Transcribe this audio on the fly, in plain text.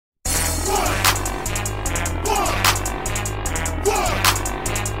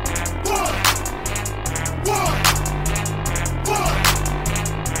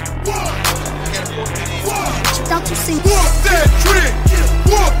See, walk that trick,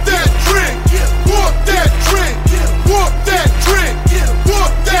 walk that trick, walk that trick, walk that trick, walk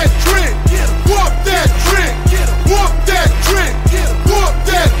that trick, walk that trick, walk that trick, walk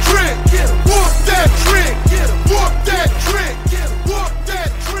that trick, walk that trick, walk that trick, walk that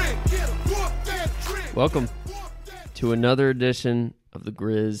trick, walk that trick. Welcome to another edition of the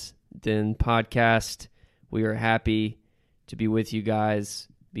Grizz Den podcast. We are happy to be with you guys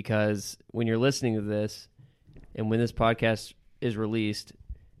because when you're listening to this and when this podcast is released,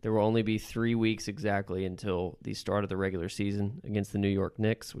 there will only be 3 weeks exactly until the start of the regular season against the New York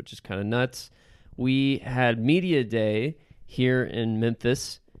Knicks, which is kind of nuts. We had Media Day here in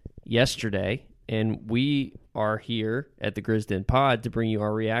Memphis yesterday, and we are here at the Grizz Den Pod to bring you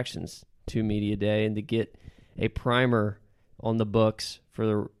our reactions to Media Day and to get a primer on the books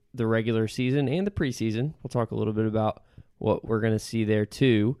for the regular season and the preseason. We'll talk a little bit about what we're going to see there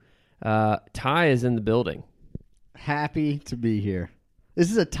too. Ty is in the building. Happy to be here.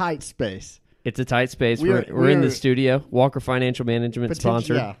 This is a tight space. It's a tight space. We're in the studio. Walker Financial Management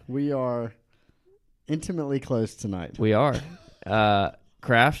sponsored. Yeah, we are intimately close tonight. We are.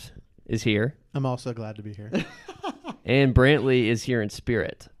 Kraft is here. I'm also glad to be here. And Brantley is here in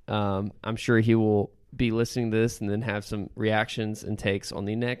spirit. I'm sure he will be listening to this and then have some reactions and takes on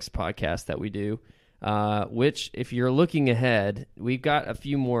the next podcast that we do, which, if you're looking ahead, we've got a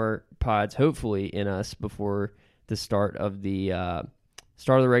few more pods hopefully in us before the start of the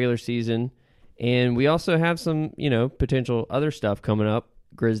regular season. And we also have some, potential other stuff coming up,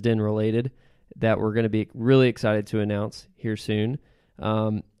 Grizz Den related, that we're going to be really excited to announce here soon.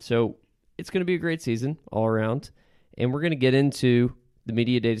 So it's going to be a great season all around. And we're going to get into the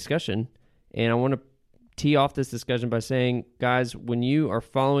Media Day discussion. And I want to tee off this discussion by saying, guys, when you are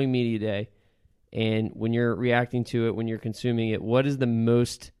following Media Day and when you're reacting to it, when you're consuming it, what is the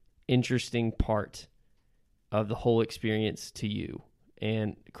most interesting part of the whole experience to you?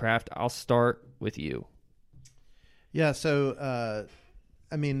 And Kraft, I'll start with you. Yeah, so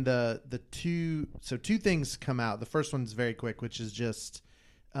two things come out. The first one's very quick, which is just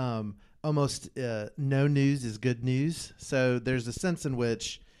almost no news is good news. So there's a sense in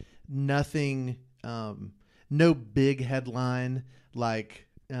which nothing, no big headline like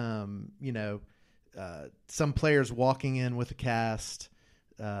some players walking in with a cast.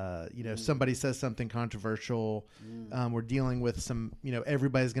 Somebody says something controversial. We're dealing with some,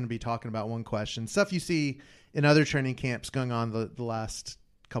 everybody's going to be talking about one question. Stuff you see in other training camps going on the last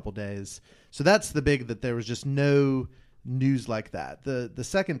couple days. So that's the big, that there was just no news like that. The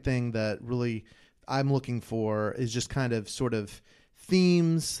second thing that really I'm looking for is just kind of sort of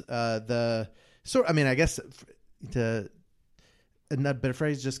themes. I guess to a better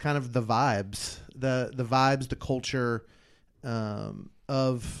phrase, just kind of the vibes, the vibes, the culture,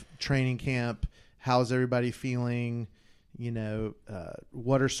 of training camp. How's everybody feeling?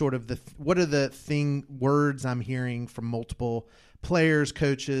 What are sort of the words I'm hearing from multiple players,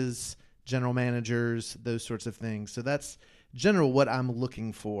 coaches, general managers, those sorts of things. So that's general what I'm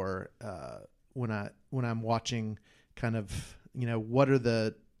looking for when I'm watching kind of, what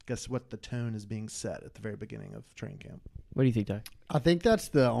the tone is being set at the very beginning of training camp. What do you think, Ty? I think that's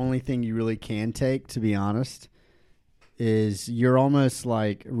the only thing you really can take, to be honest, is you're almost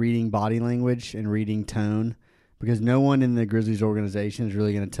like reading body language and reading tone, because no one in the Grizzlies organization is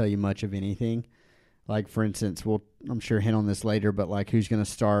really going to tell you much of anything. Like, for instance, I'm sure hint on this later, but like who's going to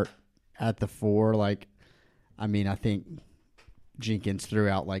start at the 4? I think Jenkins threw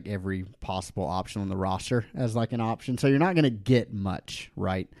out like every possible option on the roster as like an option. So you're not going to get much,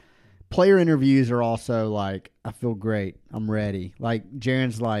 right? Player interviews are also like, I feel great. I'm ready. Like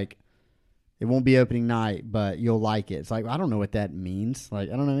Jaren's like, it won't be opening night, but you'll like it. It's like, I don't know what that means. Like,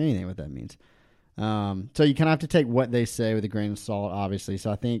 I don't know anything what that means. So you kind of have to take what they say with a grain of salt, obviously.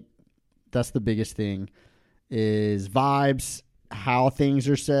 So I think that's the biggest thing is vibes, how things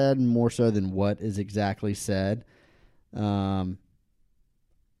are said, more so than what is exactly said. So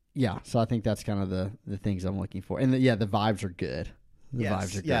I think that's kind of the things I'm looking for. And the vibes are good. The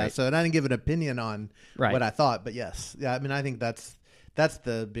vibes are great. Yeah, so and I didn't give an opinion on right. what I thought, but yes. Yeah, I think that's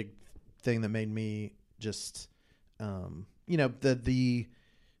the big thing that made me just the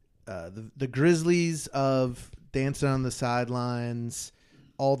Grizzlies of dancing on the sidelines,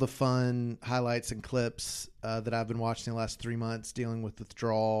 all the fun highlights and clips that I've been watching the last 3 months, dealing with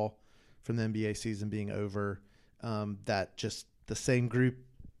withdrawal from the NBA season being over, that just the same group,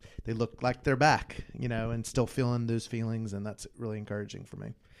 they look like they're back, and still feeling those feelings, and that's really encouraging for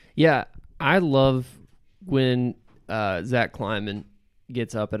me. Yeah, I love when Zach Kleiman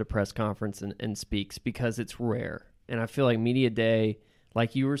gets up at a press conference and speaks, because it's rare. And I feel like Media Day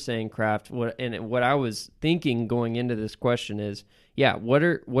like you were saying, Kraft, what I was thinking going into this question is, what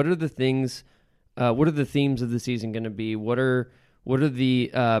are the things, what are the themes of the season going to be? What are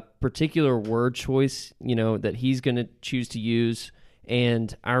the particular word choice, that he's going to choose to use?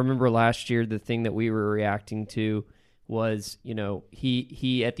 And I remember last year, the thing that we were reacting to was,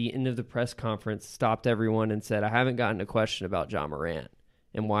 he at the end of the press conference stopped everyone and said, I haven't gotten a question about John Morant.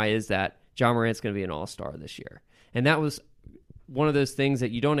 And why is that? John Morant's going to be an all-star this year. And that was one of those things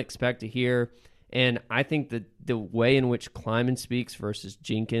that you don't expect to hear. And I think that the way in which Kleiman speaks versus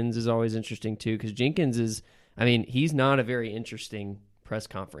Jenkins is always interesting too, because Jenkins he's not a very interesting press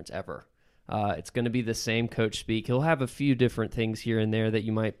conference ever. It's going to be the same coach speak. He'll have a few different things here and there that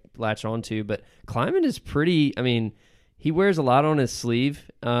you might latch onto, but Kleiman is pretty, he wears a lot on his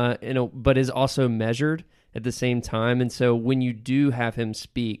sleeve, but is also measured at the same time. And so when you do have him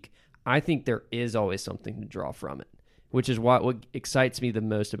speak, I think there is always something to draw from it, which is what excites me the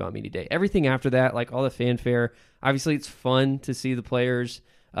most about Media Day. Everything after that, like all the fanfare, obviously it's fun to see the players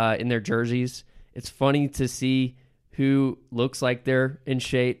in their jerseys. It's funny to see who looks like they're in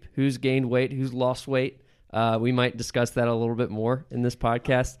shape, who's gained weight, who's lost weight. We might discuss that a little bit more in this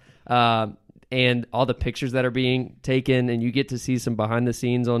podcast. And all the pictures that are being taken, and you get to see some behind the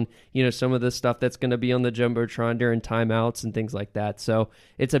scenes on, some of the stuff that's going to be on the Jumbotron during timeouts and things like that. So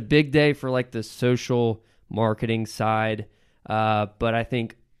it's a big day for like the social marketing side. But I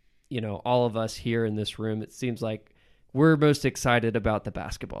think, all of us here in this room, it seems like we're most excited about the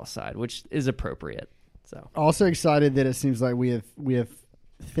basketball side, which is appropriate. So also excited that it seems like we have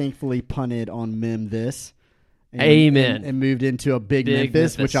thankfully punted on Mem this. Amen. And moved into a big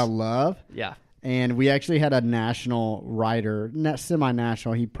Memphis, which I love. Yeah. And we actually had a national writer,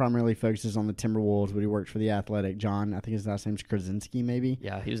 semi-national. He primarily focuses on the Timberwolves, but he works for The Athletic. John, I think his last name's Krasinski, maybe.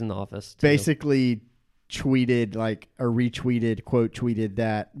 Yeah, he was in the office, too. Basically tweeted, quote tweeted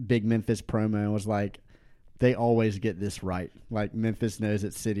that big Memphis promo and was like, they always get this right. Like, Memphis knows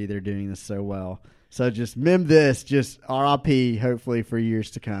its city. They're doing this so well. So just mem this, just RIP, hopefully for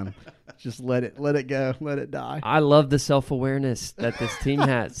years to come. Just let it go, let it die. I love the self-awareness that this team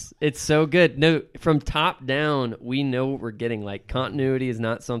has. It's so good. No, from top down, we know what we're getting. Like, continuity is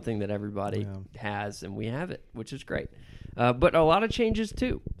not something that everybody has, and we have it, which is great. But a lot of changes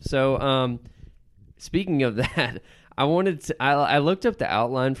too. So, speaking of that, I looked up the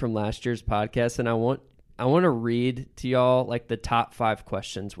outline from last year's podcast, and I want to read to y'all like the top 5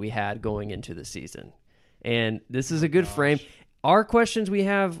 questions we had going into the season. And this is a good frame. Our questions we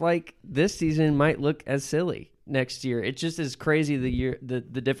have like this season might look as silly next year. It just is crazy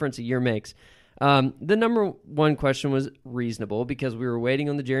the difference a year makes. The number 1 question was reasonable because we were waiting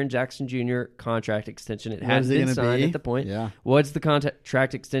on the Jaren Jackson Jr. contract extension. It hadn't been signed at the point. Yeah. What's the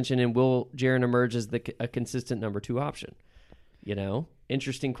contract extension, and will Jaren emerge as a consistent number 2 option?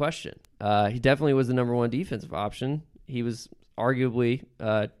 Interesting question. He definitely was the number 1 defensive option. He was arguably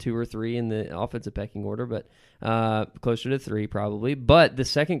 2 or 3 in the offensive pecking order, but closer to 3 probably. But the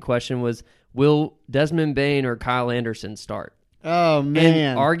second question was, will Desmond Bane or Kyle Anderson start? Oh, man.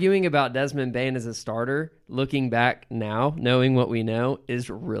 And arguing about Desmond Bane as a starter, looking back now, knowing what we know, is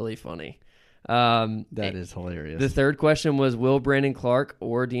really funny. That is hilarious. The third question was, will Brandon Clark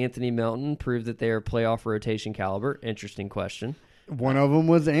or DeAnthony Melton prove that they are playoff rotation caliber? Interesting question. One of them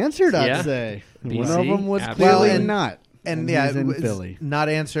was answered, I'd say. BC, one of them was absolutely. clearly not. And he's it in was Philly. not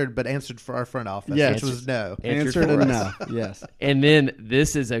answered, but answered for our front office, Yes. which was no. Answered for us. enough, yes. And then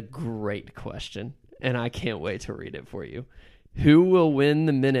this is a great question, and I can't wait to read it for you. Who will win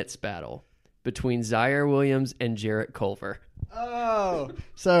the minutes battle between Zaire Williams and Jarrett Culver? Oh,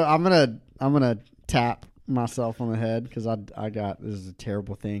 so I'm gonna tap myself on the head because this is a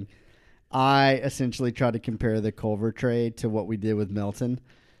terrible thing. I essentially tried to compare the Culver trade to what we did with Melton,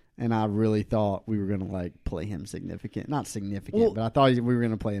 and I really thought we were going to play him not significant, but I thought we were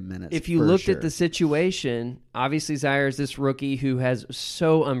going to play him minutes. If you looked at the situation, obviously Zaire is this rookie who has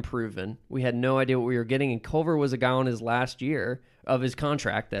so unproven. We had no idea what we were getting, and Culver was a guy on his last year of his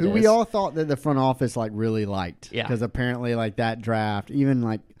contract. Who we all thought that the front office really liked, yeah, because apparently that draft,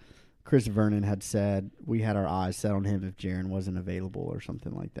 even Chris Vernon had said we had our eyes set on him if Jaren wasn't available or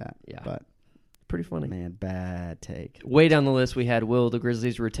something like that. Yeah, but pretty funny. Man, bad take. Way down the list, we had, will the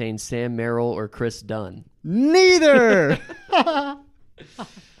Grizzlies retain Sam Merrill or Chris Dunn? Neither.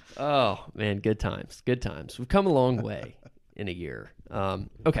 Oh, man, good times. Good times. We've come a long way in a year.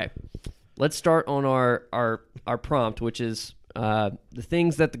 Okay, let's start on our prompt, which is the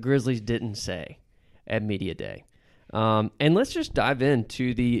things that the Grizzlies didn't say at Media Day. And let's just dive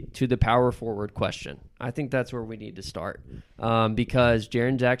into the power forward question. I think that's where we need to start because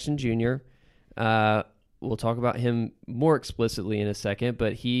Jaren Jackson Jr., we'll talk about him more explicitly in a second,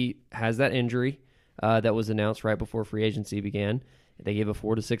 but he has that injury that was announced right before free agency began. They gave a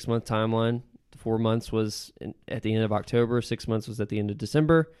 4 to 6 month timeline. 4 months was at the end of October, 6 months was at the end of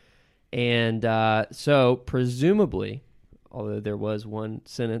December. And so presumably, although there was one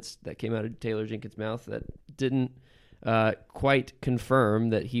sentence that came out of Taylor Jenkins' mouth that didn't quite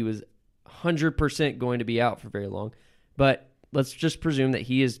confirm that he was 100% going to be out for very long, but let's just presume that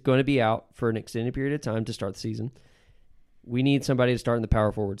he is going to be out for an extended period of time to start the season. We need somebody to start in the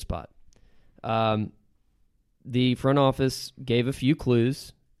power forward spot. The front office gave a few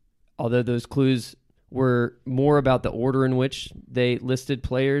clues, although those clues were more about the order in which they listed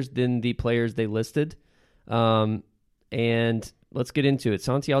players than the players they listed. And let's get into it.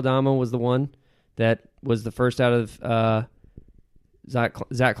 Santi Aldama was the one that was the first out of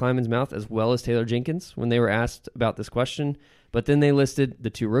Zach Kleiman's mouth, as well as Taylor Jenkins, when they were asked about this question. But then they listed the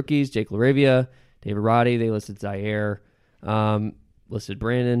two rookies, Jake LaRavia, David Roddy. They listed Zaire, listed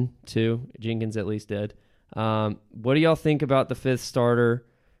Brandon too. Jenkins at least did. What do y'all think about the fifth starter?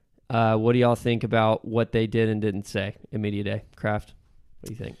 What do y'all think about what they did and didn't say in media day? Kraft, what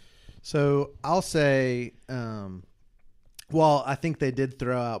do you think? So I'll say, well, I think they did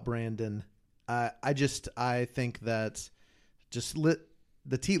throw out Brandon. I think that just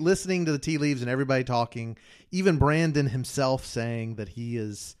listening to the tea leaves and everybody talking, even Brandon himself saying that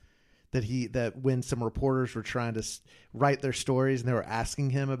that when some reporters were trying to write their stories and they were asking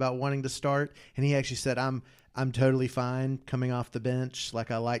him about wanting to start, and he actually said, I'm totally fine coming off the bench.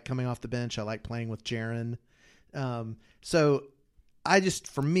 Like, I like coming off the bench. I like playing with Jaren. So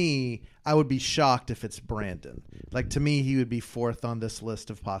for me, I would be shocked if it's Brandon. Like, to me, he would be fourth on this list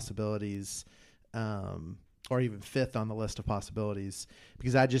of possibilities, or even fifth on the list of possibilities,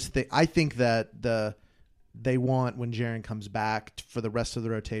 because I think that they want, when Jaren comes back, for the rest of the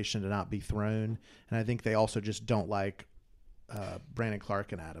rotation to not be thrown. And I think they also just don't like Brandon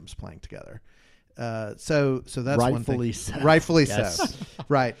Clark and Adams playing together. So that's rightfully one thing. so. Rightfully Yes. so.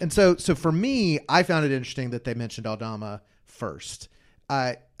 Right. And so for me, I found it interesting that they mentioned Aldama first.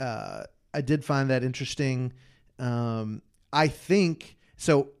 I did find that interesting. I think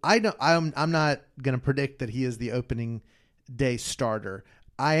so. I'm not going to predict that he is the opening day starter.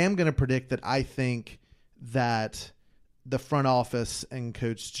 I am going to predict that I think that the front office and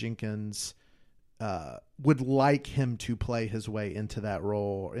Coach Jenkins would like him to play his way into that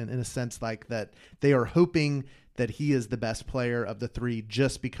role, in a sense, like that they are hoping that he is the best player of the three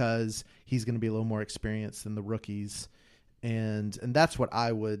just because he's going to be a little more experienced than the rookies. And that's what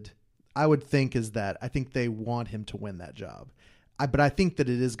I would think, is that I think they want him to win that job. But I think that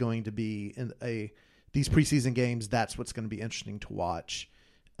it is going to be these preseason games. That's what's going to be interesting to watch.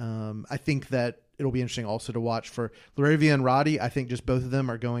 I think that it'll be interesting also to watch for LaRavia and Roddy. I think just both of them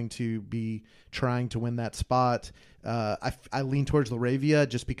are going to be trying to win that spot. I lean towards LaRavia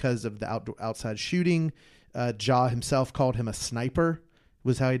just because of the outside shooting. Ja himself called him a sniper,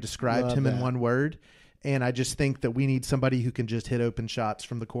 was how he described Love him that. in one word. And I just think that we need somebody who can just hit open shots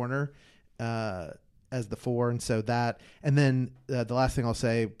from the corner as the four. And so that, and then the last thing I'll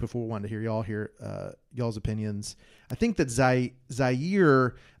say before we want to hear y'all's opinions, I think that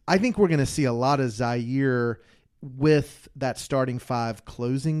Zaire, I think we're going to see a lot of Zaire with that starting five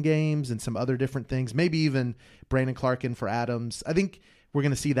closing games and some other different things, maybe even Brandon Clark in for Adams. I think we're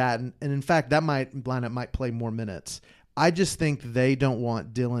going to see that. And in fact, that lineup might play more minutes. I just think they don't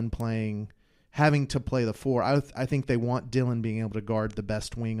want Dylan having to play the four. I think they want Dylan being able to guard the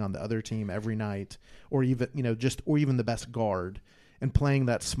best wing on the other team every night, or even the best guard, and playing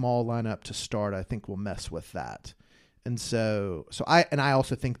that small lineup to start, I think will mess with that. And so I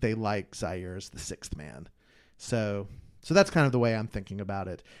also think they like Zaire as the sixth man. So that's kind of the way I'm thinking about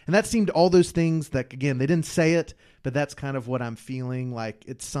it. And that seemed all those things that, again, they didn't say it, but that's kind of what I'm feeling like.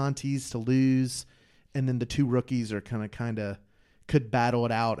 It's Santi's to lose, and then the two rookies are kind of could battle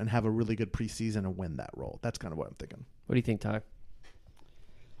it out and have a really good preseason and win that role. That's kind of what I'm thinking. What do you think, Ty?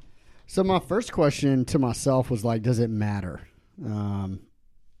 So my first question to myself was like, does it matter?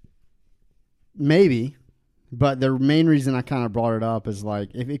 Maybe, but the main reason I kind of brought it up is like,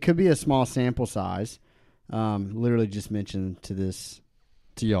 if it could be a small sample size. Literally just mentioned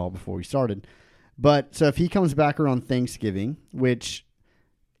to y'all before we started. But so if he comes back around Thanksgiving, which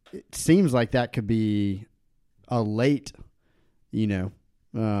it seems like that could be a late,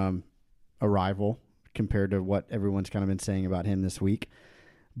 arrival compared to what everyone's kind of been saying about him this week.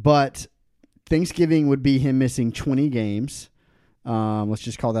 But Thanksgiving would be him missing 20 games. Let's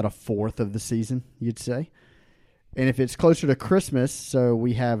just call that a fourth of the season, you'd say. And if it's closer to Christmas, so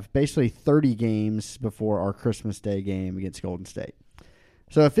we have basically 30 games before our Christmas Day game against Golden State.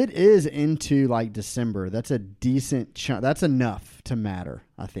 So if it is into like December, that's a decent chunk. That's enough to matter,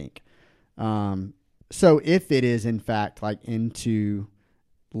 I think. So if it is in fact like into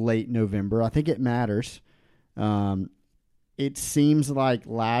late November, I think it matters. It seems like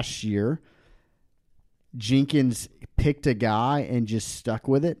last year Jenkins picked a guy and just stuck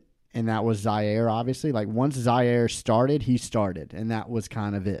with it, and that was Zaire, obviously. Like once Zaire started, he started, and that was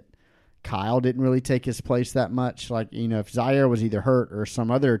kind of it. Kyle didn't really take his place that much. Like, if Zaire was either hurt or some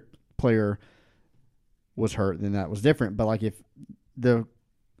other player was hurt, then that was different. But like if the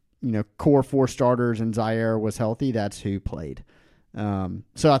core 4 starters and Zaire was healthy, that's who played.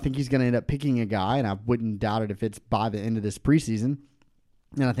 So I think he's going to end up picking a guy, and I wouldn't doubt it if it's by the end of this preseason.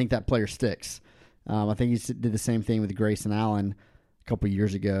 And I think that player sticks. I think he did the same thing with Grayson Allen a couple of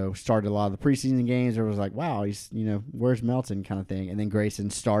years ago. Started a lot of the preseason games. It was like, wow, he's where's Melton kind of thing. And then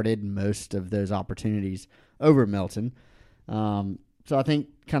Grayson started most of those opportunities over Melton. So I think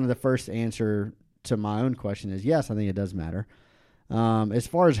kind of the first answer to my own question is yes, I think it does matter. As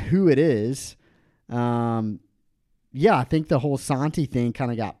far as who it is, yeah, I think the whole Santi thing kind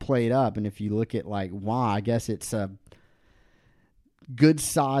of got played up. And if you look at like why, I guess it's a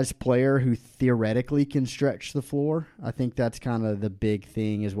good-sized player who theoretically can stretch the floor. I think that's kind of the big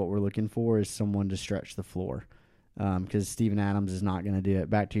thing is what we're looking for is someone to stretch the floor because Steven Adams is not going to do it.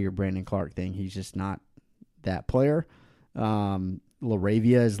 Back to your Brandon Clark thing. He's just not that player.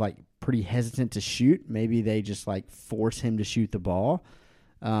 LaRavia is like pretty hesitant to shoot. Maybe they just like force him to shoot the ball.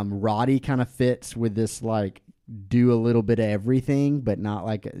 Roddy kind of fits with this like do a little bit of everything, but not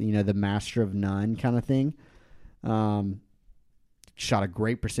like, the master of none kind of thing. Shot a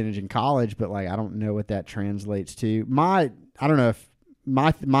great percentage in college, but like I don't know what that translates to. I don't know if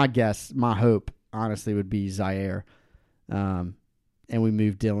my guess, my hope, honestly, would be Zaire, and we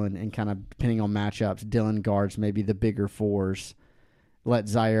move Dylan, and kind of depending on matchups, Dylan guards maybe the bigger 4s, let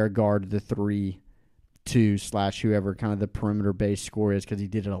Zaire guard the 3-2 / whoever kind of the perimeter based score is because he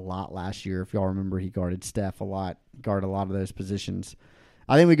did it a lot last year. If y'all remember, he guarded Steph a lot, guarded a lot of those positions.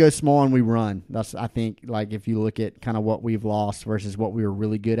 I think we go small and we run. I think, like, if you look at kind of what we've lost versus what we were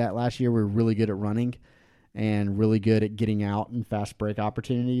really good at last year, we were really good at running and really good at getting out in fast break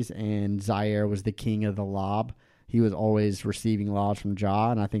opportunities. And Zaire was the king of the lob. He was always receiving lobs from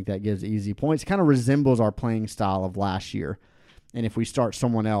Ja, and I think that gives easy points. It kind of resembles our playing style of last year. And if we start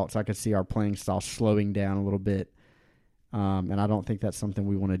someone else, I could see our playing style slowing down a little bit. And I don't think that's something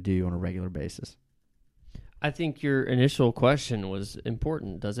we want to do on a regular basis. I think your initial question was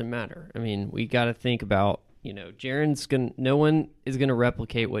important. Doesn't matter. I mean, we got to think about, no one is going to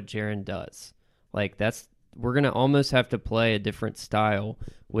replicate what Jaren does. Like we're going to almost have to play a different style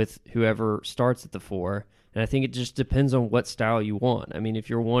with whoever starts at the 4. And I think it just depends on what style you want. I mean, if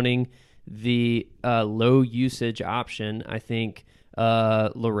you're wanting the low usage option, I think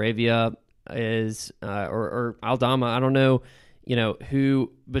LaRavia is, or Aldama, I don't know,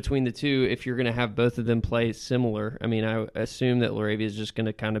 who between the two, if you're going to have both of them play similar. I mean, I assume that LaRavia is just going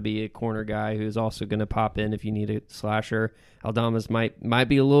to kind of be a corner guy who's also going to pop in if you need a slasher. Aldama's might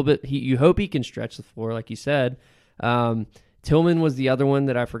be a little bit, you hope he can stretch the floor, like you said. Tillman was the other one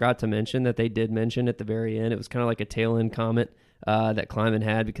that I forgot to mention that they did mention at the very end. It was kind of like a tail end comment that Kleiman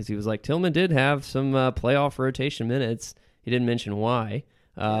had because he was like, Tillman did have some playoff rotation minutes. He didn't mention why.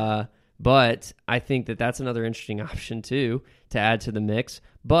 But I think that that's another interesting option, too, to add to the mix.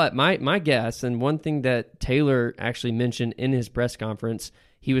 But my guess, and one thing that Taylor actually mentioned in his press conference,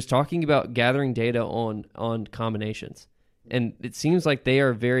 he was talking about gathering data on combinations. And it seems like they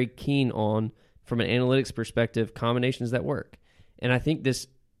are very keen on, from an analytics perspective, combinations that work. And I think this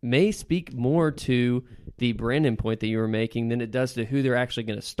may speak more to the Brandon point that you were making than it does to who they're actually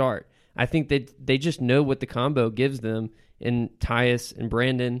going to start. I think that they just know what the combo gives them in Tyus and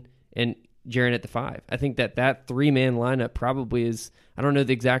Brandon and Jaren at the 5. I think that 3-man lineup probably is, I don't know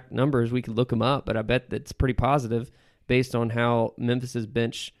the exact numbers, we could look them up, but I bet that's pretty positive based on how Memphis's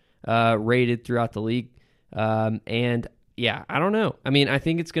bench rated throughout the league. And yeah, I don't know. I mean, I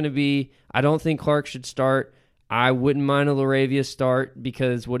think it's going to be, I don't think Clark should start. I wouldn't mind a LaRavia start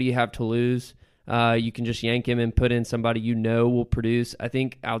because what do you have to lose? You can just yank him and put in somebody will produce. I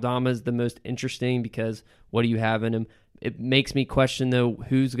think Aldama is the most interesting because what do you have in him? It makes me question, though,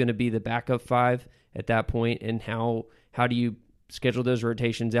 who's going to be the backup 5 at that point, and how do you schedule those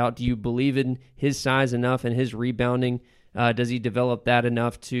rotations out? Do you believe in his size enough and his rebounding? Does he develop that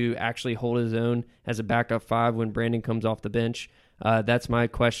enough to actually hold his own as a backup 5 when Brandon comes off the bench? That's my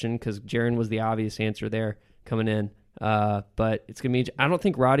question because Jaren was the obvious answer there coming in. But it's going to be – I don't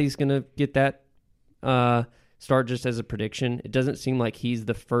think Roddy's going to get that start just as a prediction. It doesn't seem like he's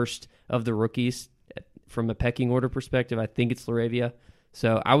the first of the rookies from a pecking order perspective. I think it's LaRavia.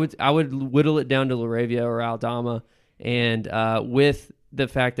 So I would whittle it down to Laravia or Aldama, and with the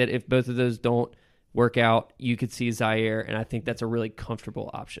fact that if both of those don't work out, you could see Zaire, and I think that's a really comfortable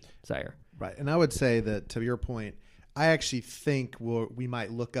option, Zaire. Right. And I would say that, to your point, I actually think we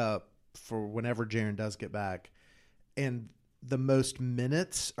might look up for whenever Jaren does get back, and the most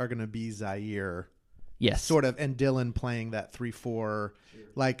minutes are going to be Zaire. Yes. Sort of, and Dylan playing that 3-4,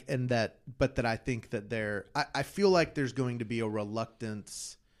 like, and that, but that I think that I feel like there's going to be a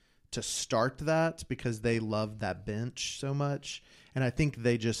reluctance to start that because they love that bench so much. And I think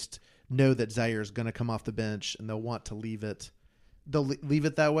they just know that Zaire is going to come off the bench and they'll want to leave it. They'll leave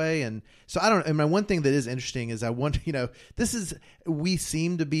it that way. And so I don't, and my one thing that is interesting is I wonder, we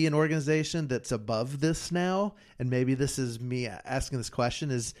seem to be an organization that's above this now. And maybe this is me asking this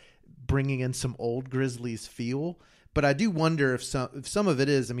question, is bringing in some old Grizzlies feel. But I do wonder if some of it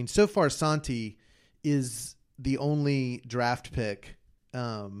is, I mean, so far Santi is the only draft pick,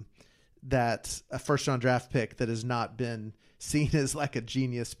 that a first round draft pick that has not been seen as like a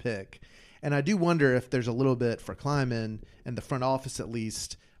genius pick. And I do wonder if there's a little bit for Kleiman and the front office, at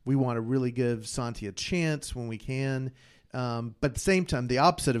least, we want to really give Santi a chance when we can. But at the same time, the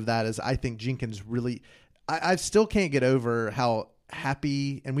opposite of that is I think Jenkins really, I still can't get over how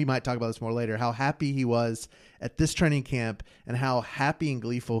happy, and we might talk about this more later, how happy he was at this training camp and how happy and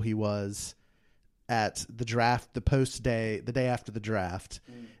gleeful he was at the draft, the day after the draft.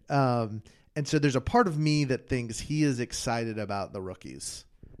 And so there's a part of me that thinks he is excited about the rookies.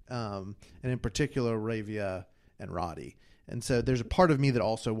 And in particular, Ravia and Roddy. And so there's a part of me that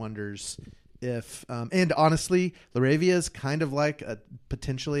also wonders if, and honestly, Laravia is kind of like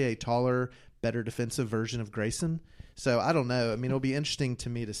potentially a taller, better defensive version of Grayson. So I don't know. I mean, it'll be interesting to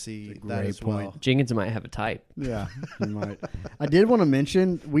me to see that as well. Jenkins might have a type. Yeah, he might. I did want to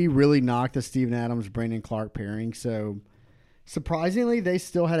mention, we really knocked the Steven Adams, Brandon Clark pairing. So surprisingly, they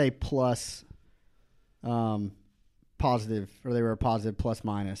still had a plus positive, or they were a positive plus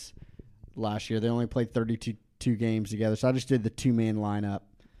minus last year. They only played 32 games together. So I just did the 2-man lineup.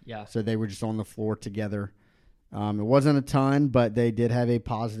 Yeah. So they were just on the floor together. It wasn't a ton, but they did have a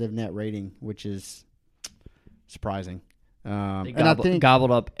positive net rating, which is surprising. They and I think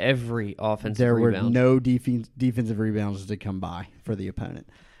gobbled up every offensive rebound. Were no defensive rebounds to come by for the opponent.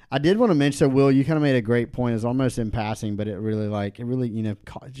 I did want to mention, so Will, you kind of made a great point. It's almost in passing, but it really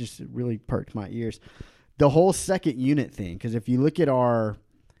perked my ears. The whole second unit thing, because if you look at our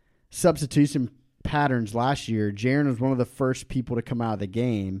substitution patterns last year, Jaren was one of the first people to come out of the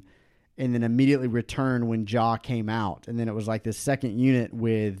game and then immediately return when Ja came out. And then it was like the second unit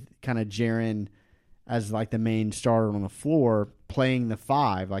with kind of Jaren as like the main starter on the floor playing the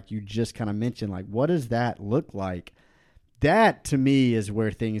 5, like you just kind of mentioned. Like, what does that look like? That, to me, is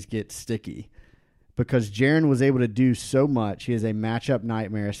where things get sticky because Jaren was able to do so much. He is a matchup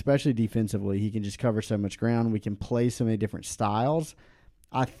nightmare, especially defensively. He can just cover so much ground. We can play so many different styles.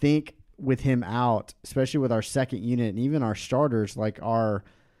 I think with him out, especially with our second unit and even our starters, like our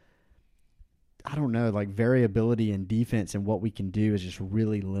 – I don't know, like variability in defense and what we can do is just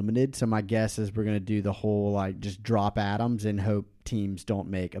really limited. So my guess is we're going to do the whole like just drop Adams and hope teams don't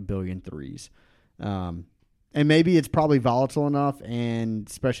make a billion threes. And maybe it's probably volatile enough, and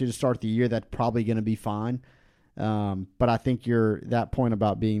especially to start the year, that's probably going to be fine. But I think that point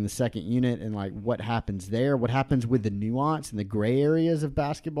about being the second unit and like what happens there, what happens with the nuance and the gray areas of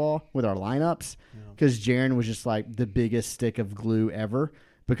basketball with our lineups, because Jaren was just like the biggest stick of glue ever.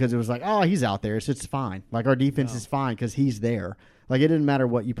 Because it was like, oh, he's out there, so it's fine. Like, our defense is fine because he's there. Like, it didn't matter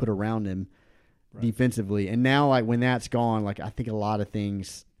what you put around him defensively. And now, like, when that's gone, like, I think a lot of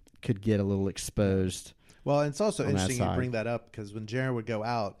things could get a little exposed. Well, it's also interesting you bring that up because when Jaren would go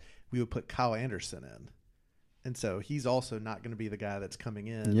out, we would put Kyle Anderson in. And so he's also not going to be the guy that's coming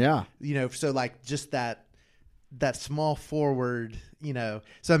in. Yeah. So, like, just that small forward, So,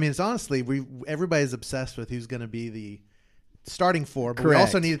 I mean, it's honestly, everybody's obsessed with who's going to be the starting 4, but we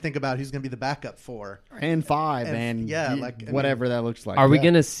also need to think about who's going to be the backup 4 and 5 and whatever that looks like. Are we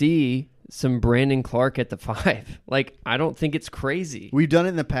going to see some Brandon Clark at the 5? Like, I don't think it's crazy. We've done it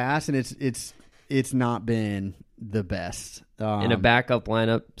in the past, and it's not been the best in a backup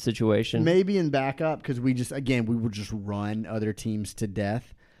lineup situation. Maybe in backup because we would just run other teams to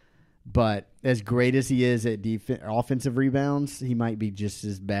death. But as great as he is at offensive rebounds, he might be just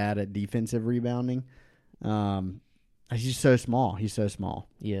as bad at defensive rebounding. He's just so small. He's so small.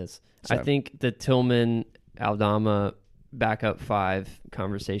 He is. So. I think the Tillman Aldama backup 5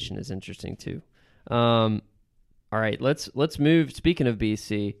 conversation is interesting too. All right, let's move. Speaking of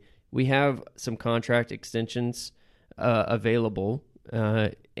BC, we have some contract extensions available,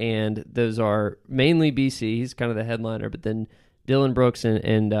 and those are mainly BC. He's kind of the headliner, but then Dylan Brooks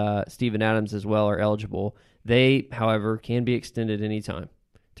and Steven Adams as well are eligible. They, however, can be extended anytime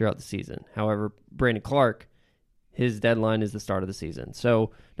throughout the season. However, Brandon Clark, his deadline is the start of the season.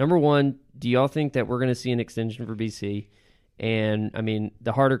 So, number one, do y'all think that we're going to see an extension for BC? And, I mean,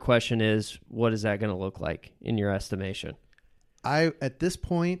 the harder question is, what is that going to look like in your estimation? At this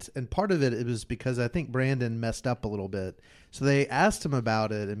point, and part of it was because I think Brandon messed up a little bit. So they asked him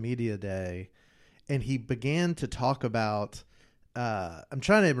about it at Media Day, and he began to talk about, I'm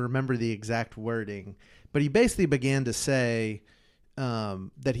trying to remember the exact wording, but he basically began to say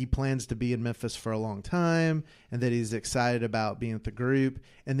that he plans to be in Memphis for a long time and that he's excited about being with the group.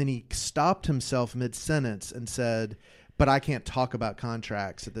 And then he stopped himself mid-sentence and said, but I can't talk about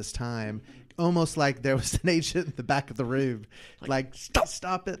contracts at this time. Almost like there was an agent in the back of the room. Like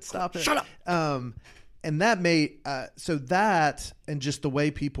stop it. Shut up. And that made, so that, and just the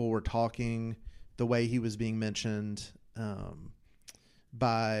way people were talking, the way he was being mentioned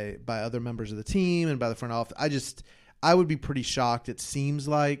by other members of the team and by the front office, I would be pretty shocked. It seems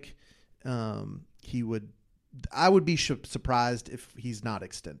like I would be surprised if he's not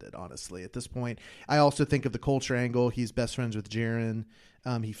extended, honestly, at this point. I also think of the culture angle. He's best friends with Jaren.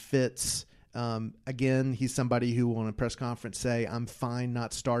 He fits. Again, he's somebody who will in a press conference say, I'm fine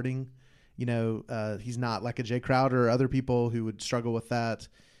not starting. He's not like a Jay Crowder or other people who would struggle with that.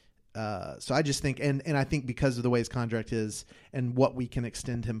 So I just think, and I think because of the way his contract is and what we can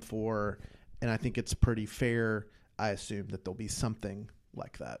extend him for, and I think it's pretty fair, I assume that there'll be something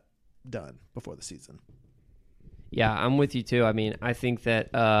like that done before the season. Yeah, I'm with you too. I mean, I think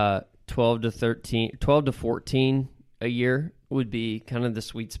that 12 to 14 a year would be kind of the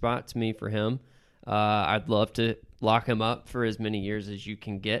sweet spot to me for him. I'd love to lock him up for as many years as you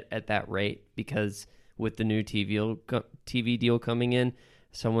can get at that rate, because with the new TV deal coming in,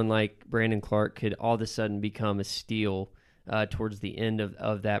 someone like Brandon Clark could all of a sudden become a steal towards the end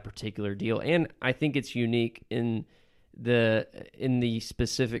of that particular deal. And I think it's unique in the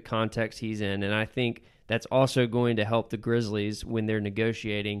specific context he's in, and I think that's also going to help the Grizzlies when they're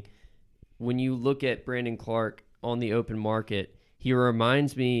negotiating. When you look at Brandon Clark on the open market, he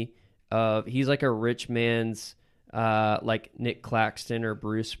reminds me of, he's like a rich man's like Nick Claxton or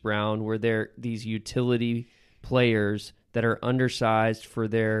Bruce Brown, where they're these utility players that are undersized for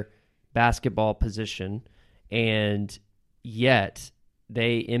their basketball position, and yet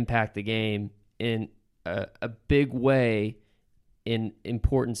they impact the game in a big way in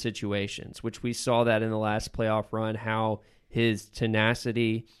important situations, which we saw that in the last playoff run, how his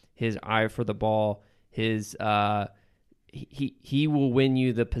tenacity, his eye for the ball, his he will win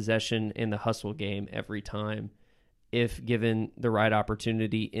you the possession in the hustle game every time if given the right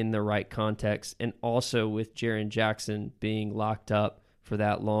opportunity in the right context. And also with Jaren Jackson being locked up for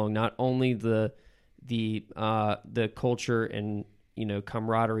that long, not only the culture and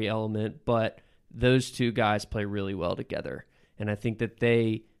camaraderie element, but those two guys play really well together. And I think that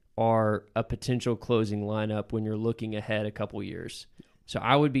they are a potential closing lineup when you're looking ahead a couple years. So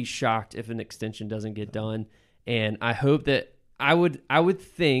I would be shocked if an extension doesn't get done. And I hope that I would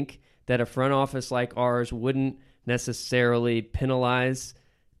think that a front office like ours wouldn't necessarily penalize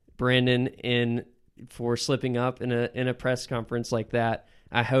Brandon for slipping up in a press conference like that.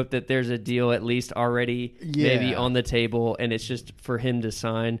 I hope that there's a deal at least already maybe on the table, and it's just for him to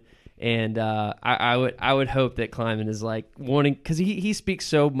sign. And I would hope that Kleiman is like wanting, because he speaks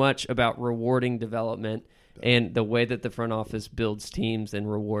so much about rewarding development and the way that the front office builds teams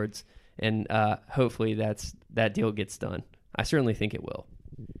and rewards. And hopefully that deal gets done. I certainly think it will.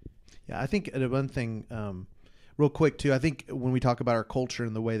 Yeah, I think one thing, real quick too, I think when we talk about our culture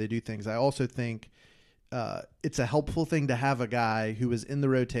and the way they do things, I also think it's a helpful thing to have a guy who was in the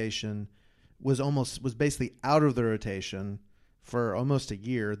rotation, was basically out of the rotation for almost a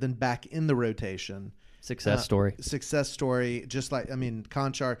year, then back in the rotation. Success story. Just like,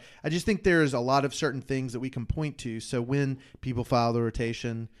 Conchar. I just think there's a lot of certain things that we can point to. So when people file the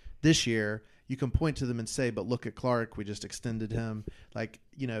rotation this year, you can point to them and say, but look at Clark, we just extended him.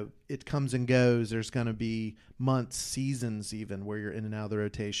 It comes and goes. There's going to be months, seasons even, where you're in and out of the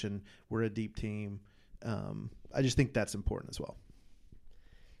rotation. We're a deep team. I just think that's important as well.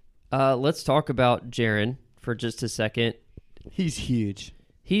 Let's talk about Jaren for just a second. He's huge.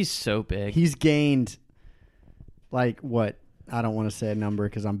 He's so big. He's gained, I don't want to say a number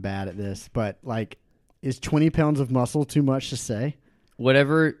because I'm bad at this, but is 20 pounds of muscle too much to say?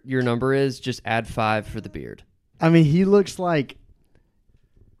 Whatever your number is, just add 5 for the beard. He looks like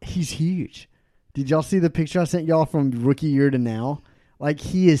he's huge. Did y'all see the picture I sent y'all from rookie year to now?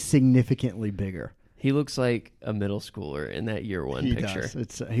 He is significantly bigger. He looks like a middle schooler in that year one He picture.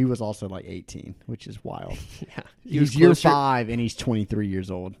 does. He was also like 18, which is wild. Yeah, He's year 5 and he's 23 years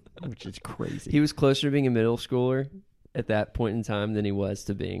old, which is crazy. He was closer to being a middle schooler at that point in time than he was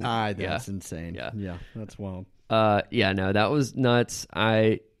to being. That's insane. Yeah. That's wild. No, that was nuts.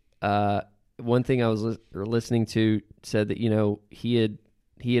 One thing I was listening to said that he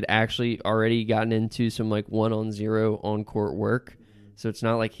had actually already gotten into some like 1-on-0 on court work. So it's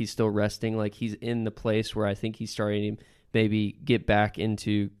not like he's still resting. Like he's in the place where I think he's starting to maybe get back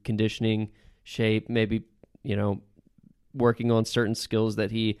into conditioning shape, maybe, working on certain skills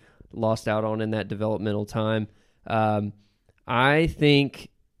that he lost out on in that developmental time. I think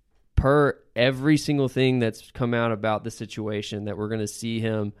per every single thing that's come out about the situation that we're going to see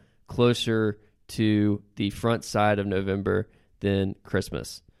him closer to the front side of November than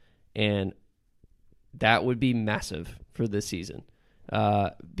Christmas. And that would be massive for this season.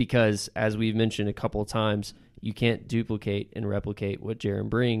 Because as we've mentioned a couple of times, you can't duplicate and replicate what Jaren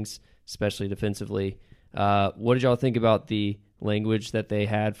brings, especially defensively. What did y'all think about the language that they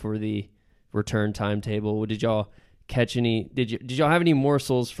had for the return timetable? Did y'all catch any? Did y'all have any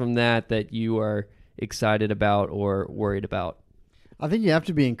morsels from that you are excited about or worried about? I think you have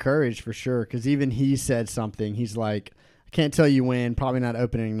to be encouraged for sure, because even he said something. He's like, I can't tell you when, probably not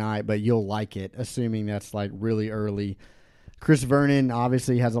opening night, but you'll like it, assuming that's like really early. Chris Vernon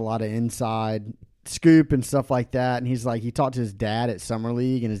obviously has a lot of inside scoop and stuff like that. And he's like, he talked to his dad at Summer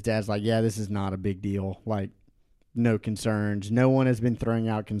League, and his dad's like, yeah, this is not a big deal. Like, no concerns. No one has been throwing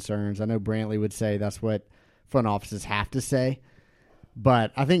out concerns. I know Brantley would say that's what front offices have to say.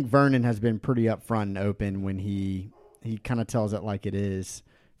 But I think Vernon has been pretty upfront and open when he kind of tells it like it is,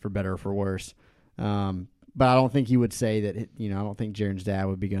 for better or for worse. But I don't think he would say that, I don't think Jaren's dad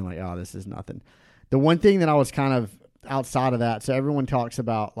would be going like, oh, this is nothing. The one thing that I was kind of outside of that, so everyone talks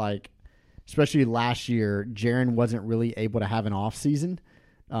about, like, especially last year, Jaren wasn't really able to have an off season,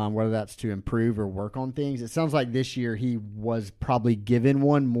 whether that's to improve or work on things. It sounds like this year he was probably given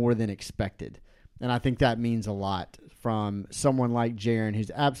one more than expected. And I think that means a lot from someone like Jaren,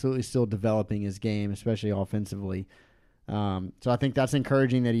 who's absolutely still developing his game, especially offensively. So I think that's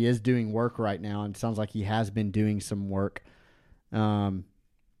encouraging that he is doing work right now, and it sounds like he has been doing some work. So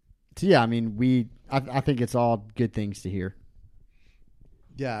yeah, I mean, I think it's all good things to hear.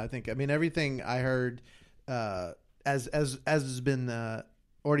 Yeah, everything I heard, as has been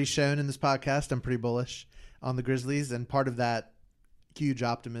already shown in this podcast, I'm pretty bullish on the Grizzlies, and part of that huge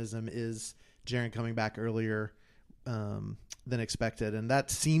optimism is Jaren coming back earlier than expected, and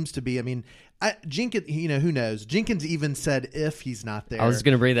that seems to be. Jenkins. Who knows? Jenkins even said if he's not there. I was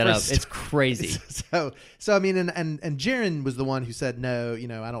going to bring that up. It's crazy. So and Jaren was the one who said no.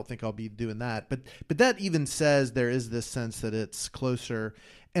 I don't think I'll be doing that. But that even says there is this sense that it's closer.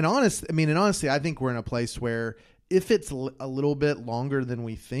 And honestly, I think we're in a place where if it's a little bit longer than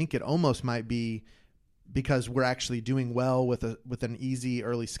we think, it almost might be because we're actually doing well with an easy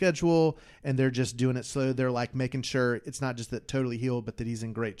early schedule, and they're just doing it slow. They're like making sure it's not just that totally healed, but that he's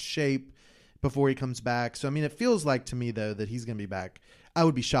in great shape before he comes back. So, it feels like to me, though, that he's going to be back. I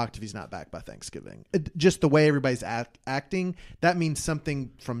would be shocked if he's not back by Thanksgiving. Just the way everybody's acting, that means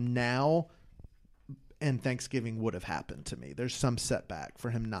something from now and Thanksgiving would have happened to me. There's some setback for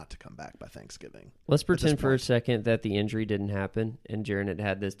him not to come back by Thanksgiving. Let's pretend for a second that the injury didn't happen and Jaren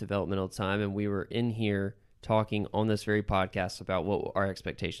had this developmental time, and we were in here talking on this very podcast about what our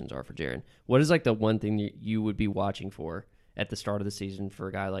expectations are for Jaren. What is like the one thing you would be watching for at the start of the season for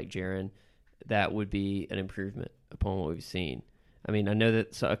a guy like Jaren that would be an improvement upon what we've seen? I know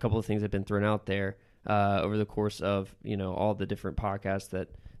that a couple of things have been thrown out there over the course of all the different podcasts that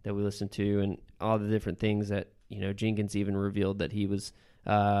we listened to, and all the different things that Jenkins even revealed that he was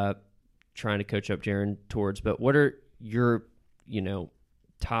trying to coach up Jaren towards. But what are your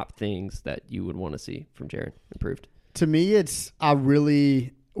top things that you would want to see from Jaren improved? To me, I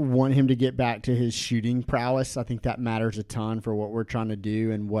really want him to get back to his shooting prowess. I think that matters a ton for what we're trying to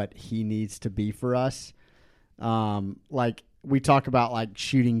do and what he needs to be for us. Like we talk about like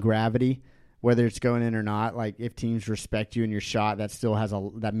shooting gravity, whether it's going in or not. Like if teams respect you in your shot, that still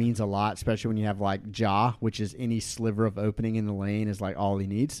that means a lot, especially when you have like Ja, which is any sliver of opening in the lane is like all he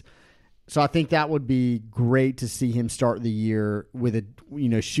needs. So I think that would be great to see him start the year with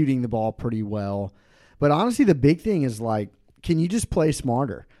shooting the ball pretty well. But honestly, the big thing is like, can you just play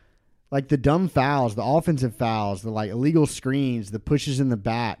smarter? Like the dumb fouls, the offensive fouls, the like illegal screens, the pushes in the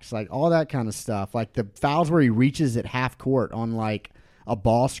backs, like all that kind of stuff. Like the fouls where he reaches at half court on like a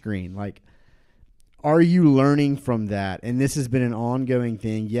ball screen. Like are you learning from that? And this has been an ongoing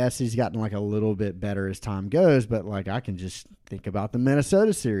thing. Yes, he's gotten like a little bit better as time goes, but like I can just think about the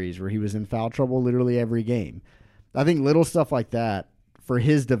Minnesota series where he was in foul trouble literally every game. I think little stuff like that for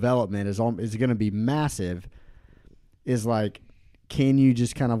his development is going to be massive. Is like, can you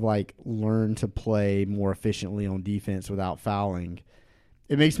just kind of like learn to play more efficiently on defense without fouling?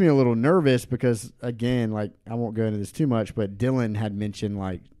 It makes me a little nervous because, again, like I won't go into this too much, but Dylan had mentioned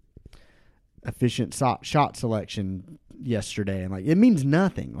like efficient shot selection yesterday, and like it means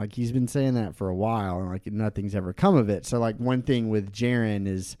nothing. Like he's been saying that for a while, and like nothing's ever come of it. So like one thing with Jaren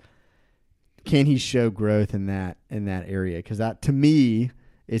is, can he show growth in that area? Because that to me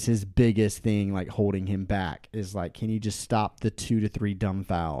is his biggest thing, like holding him back. Is like, can you just stop the 2 to 3 dumb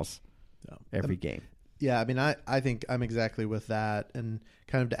fouls every game? Yeah, I mean, I think I'm exactly with that. And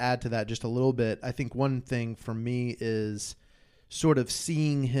kind of to add to that just a little bit, I think one thing for me is sort of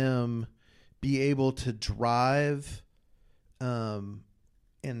seeing him be able to drive and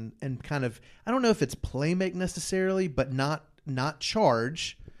kind of, I don't know if it's play make necessarily, but not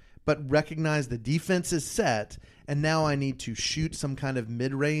charge, but recognize the defense is set, and now I need to shoot some kind of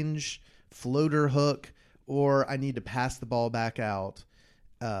mid-range floater hook, or I need to pass the ball back out.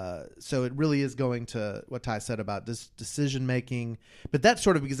 So it really is going to what Ty said about this decision making, but that's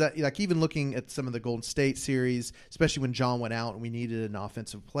sort of because that, like even looking at some of the Golden State series, especially when John went out and we needed an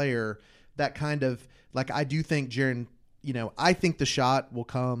offensive player, that kind of like I do think Jaren, I think the shot will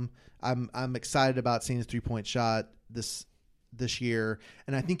come. I'm excited about seeing his 3-point shot this year,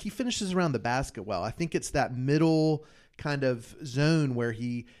 and I think he finishes around the basket well. I think it's that middle kind of zone where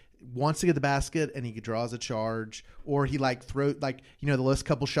he wants to get the basket and he draws a charge, or he like throw like the last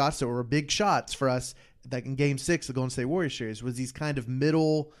couple shots that were big shots for us, like in Game 6 of the Golden State Warriors series, was these kind of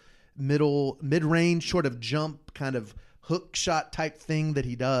mid-range sort of jump kind of hook shot type thing that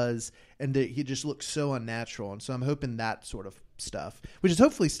he does, and he just looks so unnatural. And so I'm hoping that sort of stuff, which is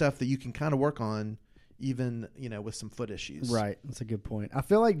hopefully stuff that you can kind of work on even with some foot issues. Right, that's a good point. I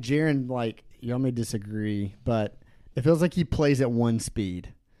feel like Jaren, like y'all may disagree, but it feels like he plays at one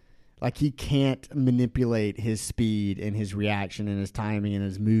speed. Like he can't manipulate his speed and his reaction and his timing and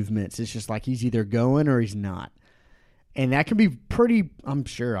his movements. It's just like he's either going or he's not. And that can be pretty, I'm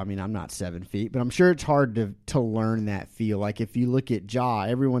sure, I mean, I'm not 7 feet, but I'm sure it's hard to learn that feel. Like if you look at Ja,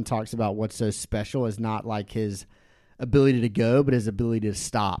 everyone talks about what's so special is not like his ability to go, but his ability to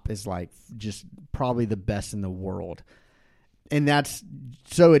stop is like just probably the best in the world. And that's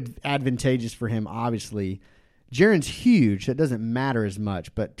so advantageous for him, obviously. Jaren's huge. That doesn't matter as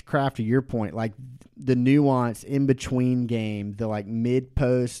much. But Kraft, to your point, like the nuance in between game, the like mid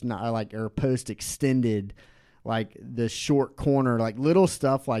post, or post extended, like the short corner, like little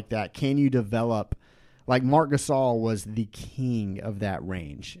stuff like that. Can you develop? Like Marc Gasol was the king of that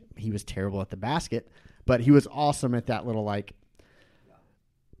range. He was terrible at the basket, but he was awesome at that little like,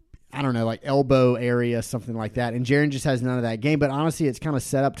 I don't know, like elbow area, something like that. And Jaren just has none of that game. But honestly, it's kind of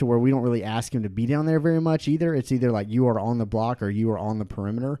set up to where we don't really ask him to be down there very much either. It's either like you are on the block or you are on the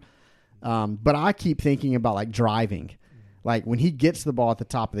perimeter. But I keep thinking about like driving. Like when he gets the ball at the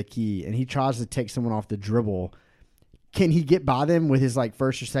top of the key and he tries to take someone off the dribble, can he get by them with his like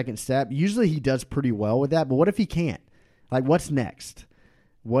first or second step? Usually he does pretty well with that. But what if he can't? Like what's next?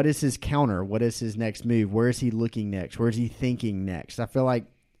 What is his counter? What is his next move? Where is he looking next? Where is he thinking next? I feel like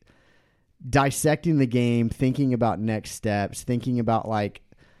dissecting the game, thinking about next steps, thinking about like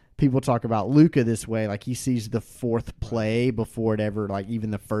people talk about Luka this way, like he sees the fourth play before it ever like even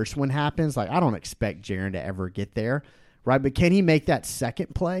the first one happens. Like I don't expect Jaren to ever get there, right? But can he make that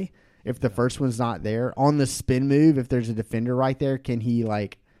second play if the first one's not there? On the spin move, if there's a defender right there, can he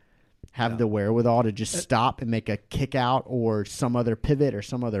like have the wherewithal to just stop and make a kick out or some other pivot or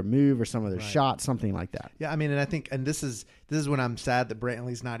some other move or some other shot, something like that? Yeah, I mean, and I think, and this is when I'm sad that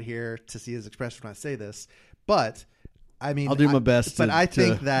Brantley's not here to see his expression when I say this, but I mean, I'll do my best. But I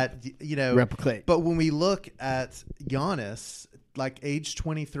think that replicate. But when we look at Giannis, like age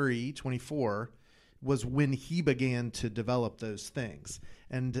 23, 24, was when he began to develop those things,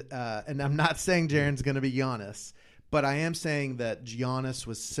 and I'm not saying Jaren's going to be Giannis. But I am saying that Giannis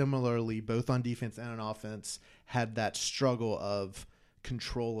was similarly, both on defense and on offense, had that struggle of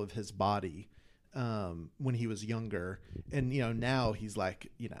control of his body when he was younger. And, now he's like,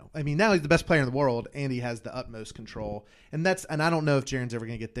 now he's the best player in the world and he has the utmost control. And I don't know if Jaren's ever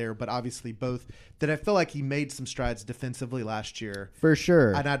going to get there, but obviously both that I feel like he made some strides defensively last year. For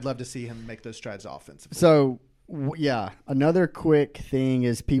sure. And I'd love to see him make those strides offensively. So Yeah, another quick thing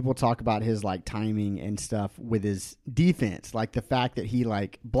is people talk about his like timing and stuff with his defense, like the fact that he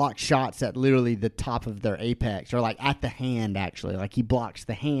like blocks shots at literally the top of their apex or like at the hand actually, like he blocks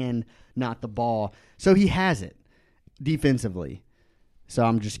the hand, not the ball. So he has it defensively. So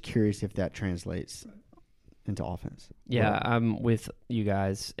I'm just curious if that translates into offense. Yeah, I'm with you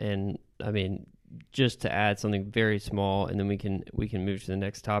guys, and I mean, just to add something very small, and then we can move to the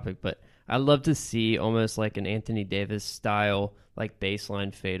next topic, but I'd love to see almost like an Anthony Davis style, like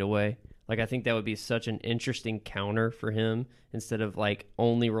baseline fadeaway. Like I think that would be such an interesting counter for him instead of like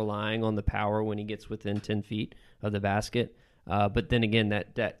only relying on the power when he gets within 10 feet of the basket. But then again,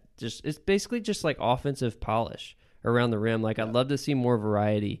 that just it's basically just like offensive polish around the rim. Like I'd love to see more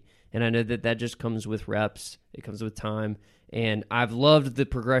variety, and I know that just comes with reps. It comes with time, and I've loved the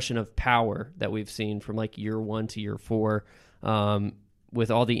progression of power that we've seen from like year 1 to year 4. With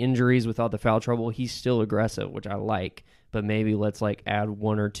all the injuries, with all the foul trouble, he's still aggressive, which I like. But maybe let's like add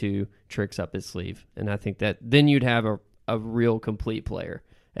 1 or 2 tricks up his sleeve, and I think that then you'd have a real complete player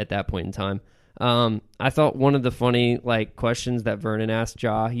at that point in time. I thought one of the funny like questions that Vernon asked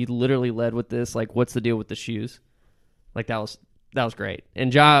Ja, he literally led with this, like, "What's the deal with the shoes?" Like that was great,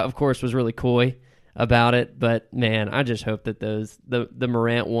 and Ja, of course, was really coy about it. But man, I just hope that the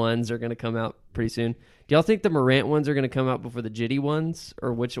Morant ones are going to come out pretty soon. Do y'all think the Morant ones are going to come out before the Jitty ones,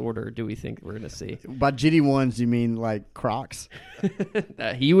 or which order do we think we're going to see? By Jitty ones, you mean like Crocs?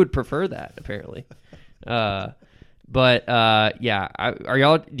 He would prefer that, apparently. Yeah,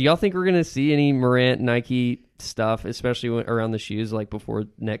 do y'all think we're going to see any Morant Nike stuff, especially around the shoes, like before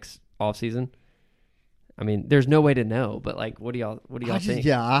next offseason? I mean, there's no way to know, but like, what do y'all think?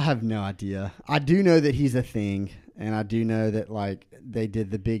 Yeah, I have no idea. I do know that he's a thing, and I do know that like they did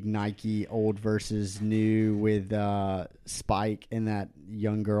the big Nike old versus new with Spike and that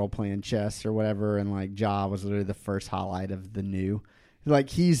young girl playing chess or whatever, and like Ja was literally the first highlight of the new. Like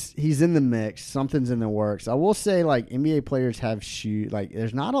he's in the mix. Something's in the works. I will say like NBA players have like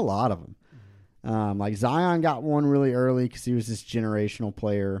there's not a lot of them. Like Zion got one really early because he was this generational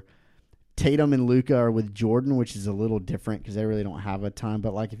player. Tatum and Luka are with Jordan, which is a little different because they really don't have a ton.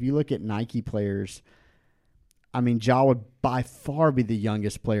 But like if you look at Nike players, I mean, Ja would by far be the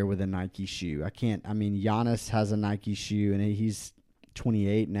youngest player with a Nike shoe. Giannis has a Nike shoe, and he's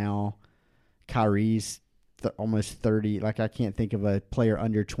 28 now. Kyrie's almost 30. Like I can't think of a player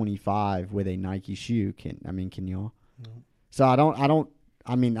under 25 with a Nike shoe. Can y'all? No. So I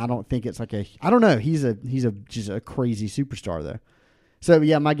don't think it's like I don't know. He's just a crazy superstar though. So,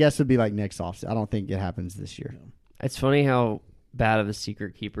 yeah, my guess would be like next offseason. I don't think it happens this year. It's funny how bad of a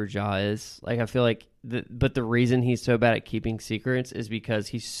secret keeper Ja is. Like, I feel like, but the reason he's so bad at keeping secrets is because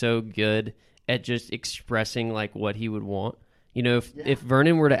he's so good at just expressing, like, what he would want. You know, if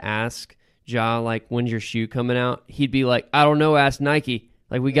Vernon were to ask Ja, like, when's your shoe coming out, he'd be like, I don't know, ask Nike.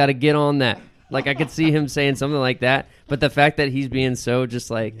 Like, we got to get on that. Like, I could see him saying something like that. But the fact that he's being so just,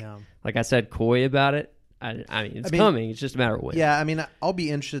 like I said, coy about it, I mean, it's coming. It's just a matter of when. Yeah, I mean, I'll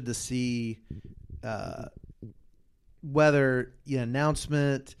be interested to see whether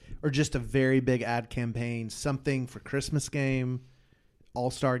announcement or just a very big ad campaign, something for Christmas game,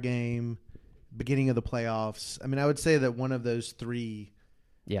 All-Star game, beginning of the playoffs. I mean, I would say that one of those 3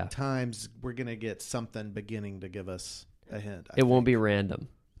 times we're going to get something beginning to give us a hint. It won't be random.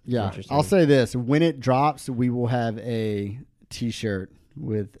 Yeah, I'll say this. When it drops, we will have a T-shirt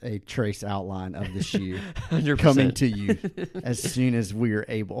with a trace outline of the shoe 100%. Coming to you as soon as we are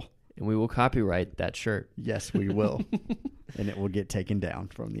able. And we will copyright that shirt. Yes, we will. And it will get taken down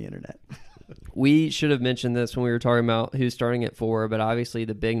from the internet. We should have mentioned this when we were talking about who's starting at 4, but obviously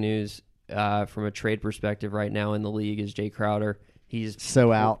the big news from a trade perspective right now in the league is Jay Crowder. He's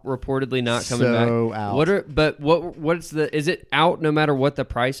so out. Reportedly not coming back. So out. Is it out no matter what the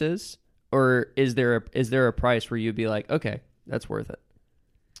price is? Or is there a price where you'd be like, okay, that's worth it?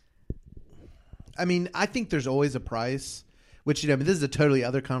 I mean, I think there's always a price, which, this is a totally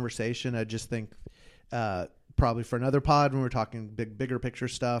other conversation. I just think probably for another pod when we're talking bigger picture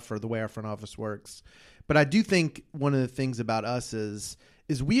stuff or the way our front office works. But I do think one of the things about us is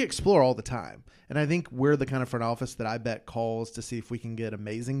we explore all the time. And I think we're the kind of front office that I bet calls to see if we can get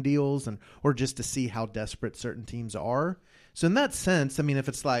amazing deals or just to see how desperate certain teams are. So in that sense, I mean, if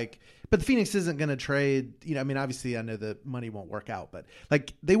it's like, but the Phoenix isn't going to trade, obviously I know the money won't work out, but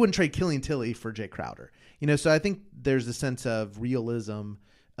like they wouldn't trade Killian Tilly for Jay Crowder, so I think there's a sense of realism.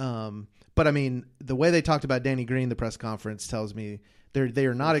 But I mean, the way they talked about Danny Green, the press conference tells me they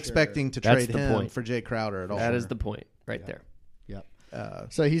are not expecting to trade him for Jay Crowder at all. That is the point right there. Yep.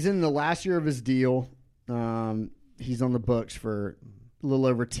 So he's in the last year of his deal. He's on the books for a little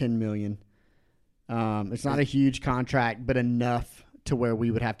over $10 million. It's not a huge contract, but enough to where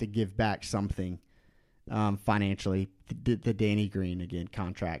we would have to give back something financially. The Danny Green, again,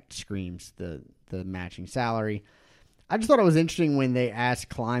 contract screams the matching salary. I just thought it was interesting when they asked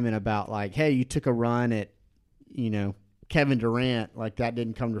Kleiman about, like, hey, you took a run at, Kevin Durant. Like, that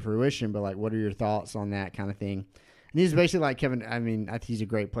didn't come to fruition, but, like, what are your thoughts on that kind of thing? And he's basically like, Kevin, I think he's a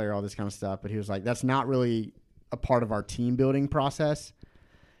great player, all this kind of stuff, but he was like, that's not really a part of our team building process.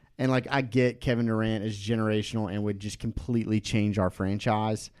 And, like, I get Kevin Durant is generational and would just completely change our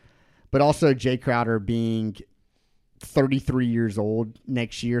franchise. But also Jay Crowder being 33 years old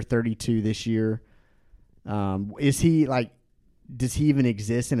next year, 32 this year. Is he, like, does he even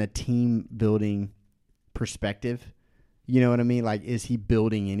exist in a team building perspective? You know what I mean? Like, is he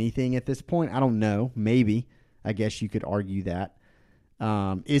building anything at this point? I don't know. Maybe. I guess you could argue that.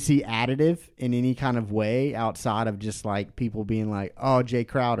 Is he additive in any kind of way outside of just, like, people being like, oh, Jay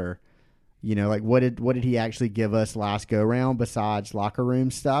Crowder, like, what did he actually give us last go round besides locker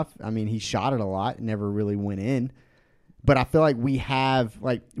room stuff? I mean, he shot it a lot, never really went in, but I feel like we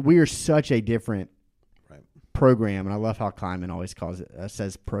are such a different program. And I love how Kleiman always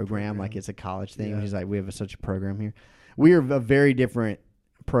says program like it's a college thing. Yeah. He's like, we have such a program here. We are a very different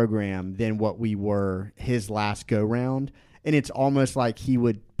program than what we were his last go round. And it's almost like he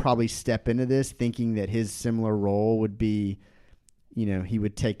would probably step into this thinking that his similar role would be, he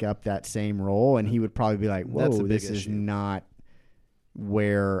would take up that same role, and he would probably be like, whoa, this is not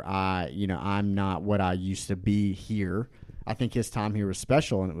where I'm not what I used to be here. I think his time here was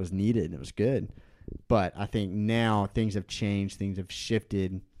special, and it was needed, and it was good. But I think now things have changed, things have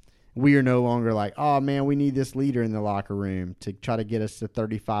shifted. We are no longer like, oh, man, we need this leader in the locker room to try to get us to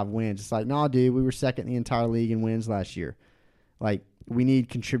 35 wins. It's like, no, dude, we were second in the entire league in wins last year. Like, we need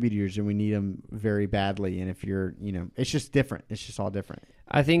contributors, and we need them very badly. And if you're, it's just different. It's just all different.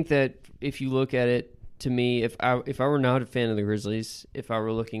 I think that if you look at it, to me, if I were not a fan of the Grizzlies, if I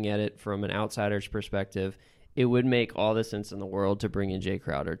were looking at it from an outsider's perspective, it would make all the sense in the world to bring in Jay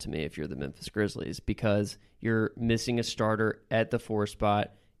Crowder to me if you're the Memphis Grizzlies, because you're missing a starter at the 4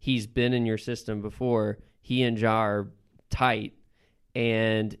 spot. He's been in your system before. He and Ja are tight,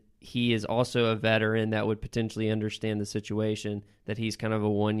 and he is also a veteran that would potentially understand the situation, that he's kind of a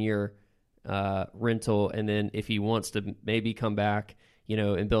 1-year rental, and then if he wants to maybe come back,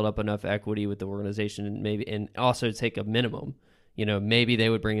 and build up enough equity with the organization, and also take a minimum, maybe they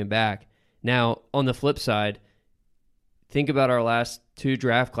would bring him back. Now, on the flip side, think about our last 2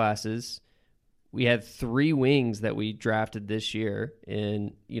 draft classes. We had 3 wings that we drafted this year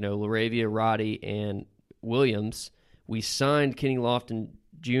in, Laravia, Roddy, and Williams. We signed Kenny Lofton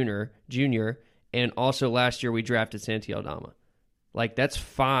Jr., and also last year we drafted Santi Aldama. Like, that's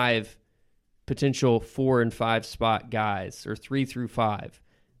 5 potential 4 and 5 spot guys, or 3 through 5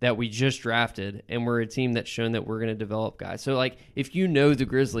 that we just drafted, and we're a team that's shown that we're going to develop guys. So, like, if the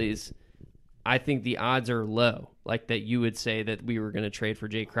Grizzlies, I think the odds are low, like, that you would say that we were going to trade for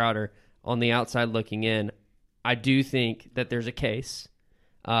Jay Crowder. On the outside looking in, I do think that there's a case.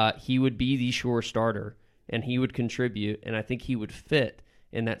 He would be the sure starter, and he would contribute, and I think he would fit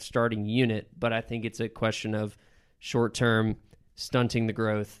in that starting unit, but I think it's a question of short-term stunting the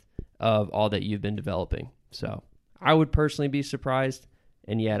growth of all that you've been developing. So I would personally be surprised,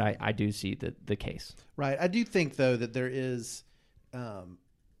 and yet I do see the case. Right. I do think, though, that there is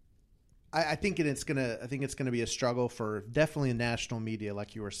I think it's gonna be a struggle for definitely national media,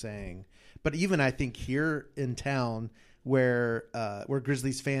 like you were saying. But even I think here in town, where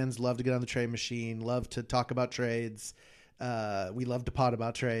Grizzlies fans love to get on the trade machine, love to talk about trades, we love to pod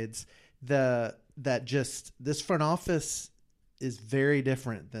about trades. This front office is very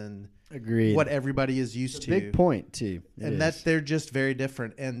different than what everybody is used to. Big point too, that they're just very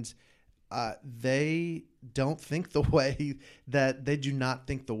different, and they don't think the way that they do not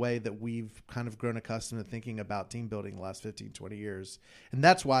think the way that we've kind of grown accustomed to thinking about team building the last 15, 20 years. And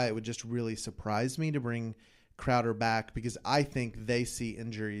that's why it would just really surprise me to bring Crowder back, because I think they see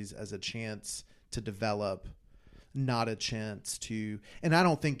injuries as a chance to develop, not a chance to, and I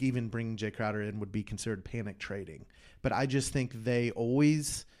don't think even bringing Jay Crowder in would be considered panic trading, but I just think they're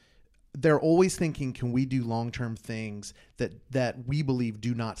always thinking, can we do long-term things that we believe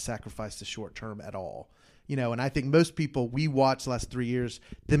do not sacrifice the short-term at all? And I think most people, we watch the last 3 years,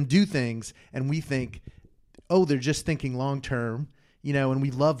 them do things, and we think, oh, they're just thinking long-term, and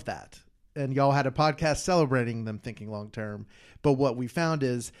we love that. And y'all had a podcast celebrating them thinking long-term. But what we found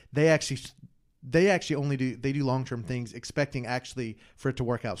is they actually do long-term things, expecting actually for it to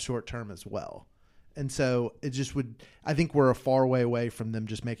work out short-term as well. And so it just I think we're a far way away from them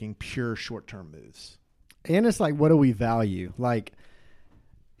just making pure short-term moves. And it's like, what do we value? Like,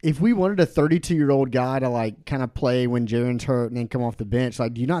 if we wanted a 32-year-old guy to like kind of play when Jaren's hurt and then come off the bench,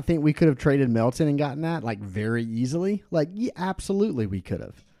 like, do you not think we could have traded Melton and gotten that like very easily? Like, yeah, absolutely, we could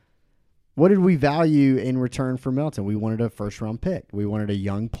have. What did we value in return for Melton? We wanted a first-round pick. We wanted a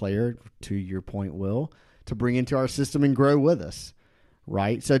young player, to your point, Will, to bring into our system and grow with us,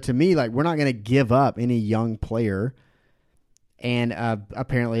 right? So to me, like, we're not going to give up any young player and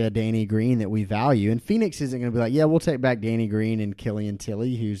apparently a Danny Green that we value. And Phoenix isn't going to be like, yeah, we'll take back Danny Green and Killian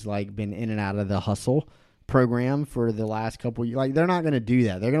Tilly, who's like been in and out of the hustle program for the last couple of years. Like, they're not going to do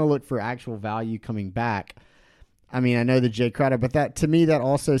that. They're going to look for actual value coming back. I mean, I know the Jay Crowder, but that to me, that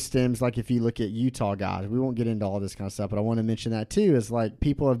also stems, like, if you look at Utah guys, we won't get into all this kind of stuff, but I want to mention that too, is like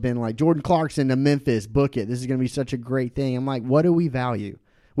people have been like, Jordan Clarkson to Memphis, book it. This is going to be such a great thing. I'm like, what do we value?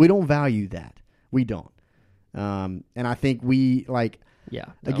 We don't value that. We don't. And I think we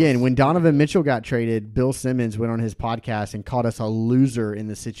when Donovan Mitchell got traded, Bill Simmons went on his podcast and called us a loser in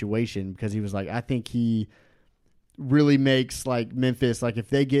the situation because he was like, I think he really makes like Memphis, like if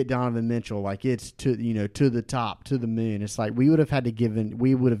they get Donovan Mitchell, like it's to the top, to the moon. It's like we would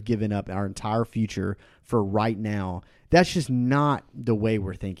have given up our entire future for right now. That's just not the way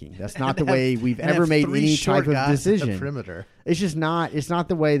we're thinking. That's not the way we've ever made any type of decision. Perimeter. It's just not. It's not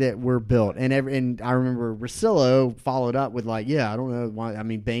the way that we're built. And I remember Russillo followed up with like, yeah, I don't know why. I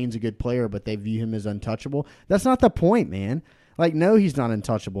mean, Bane's a good player, but they view him as untouchable. That's not the point, man. Like, no, he's not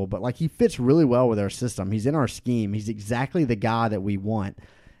untouchable, but like he fits really well with our system. He's in our scheme. He's exactly the guy that we want.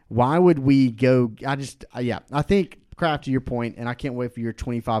 Why would we go? I think. Kraft, to your point, and I can't wait for your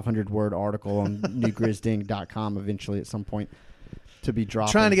 2,500-word article on newgrizding.com eventually at some point to be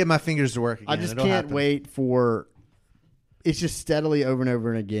dropped. Trying to get my fingers to work again. I just can't wait for – it's just steadily over and over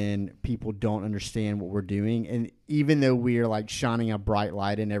and again, people don't understand what we're doing. And even though we are, like, shining a bright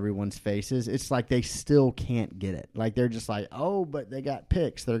light in everyone's faces, it's like they still can't get it. Like, they're just like, oh, but they got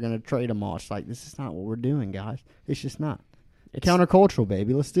picks. They're going to trade them all. It's like, this is not what we're doing, guys. It's just not. It's countercultural,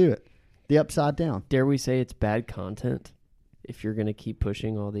 baby. Let's do it. The upside down. Dare we say it's bad content if you're going to keep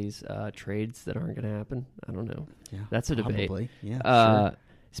pushing all these trades that aren't going to happen? I don't know. Yeah, that's a debate. Probably. Yeah, sure.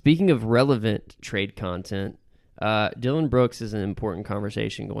 Speaking of relevant trade content, Dillon Brooks is an important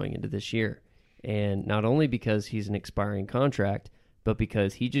conversation going into this year. And not only because he's an expiring contract, but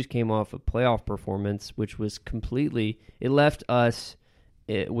because he just came off a playoff performance, which was it left us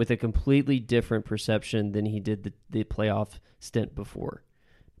with a completely different perception than he did the playoff stint before.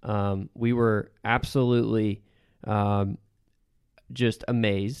 We were absolutely just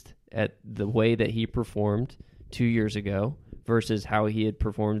amazed at the way that he performed 2 years ago versus how he had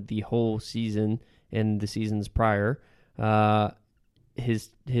performed the whole season and the seasons prior.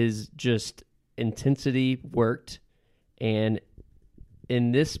 His just intensity worked, and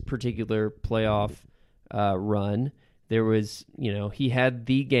in this particular playoff run, there was, he had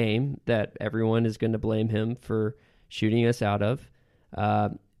the game that everyone is going to blame him for shooting us out of.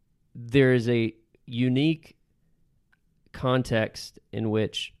 There is a unique context in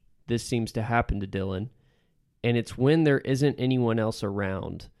which this seems to happen to Dillon, and it's when there isn't anyone else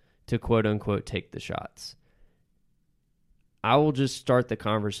around to quote-unquote take the shots. I will just start the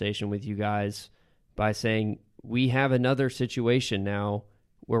conversation with you guys by saying we have another situation now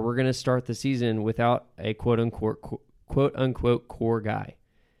where we're going to start the season without a quote-unquote core guy.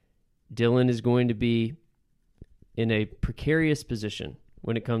 Dillon is going to be in a precarious position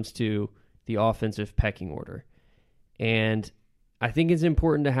when it comes to the offensive pecking order. And I think it's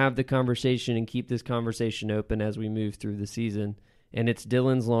important to have the conversation and keep this conversation open as we move through the season. And it's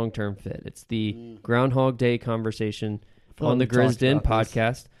Dillon's long-term fit. It's the Groundhog Day conversation on the Grizz Den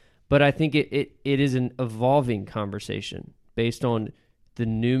podcast. But I think it is an evolving conversation based on the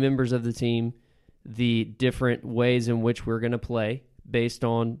new members of the team, the different ways in which we're going to play based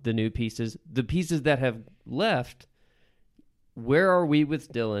on the new pieces, the pieces that have left. Where are we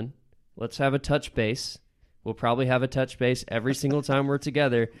with Dillon? Let's have a touch base. We'll probably have a touch base every single time we're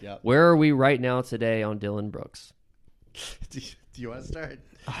together. Yep. Where are we right now today on Dillon Brooks? Do you want to start?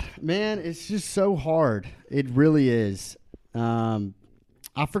 Man, it's just so hard. It really is.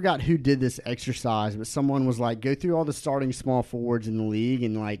 I forgot who did this exercise, but someone was like, go through all the starting small forwards in the league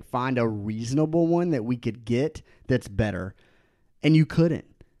and like find a reasonable one that we could get that's better. And you couldn't.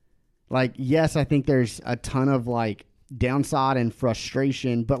 Like, yes, I think there's a ton of like downside and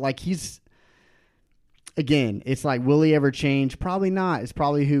frustration, but like again, it's like, will he ever change? Probably not. It's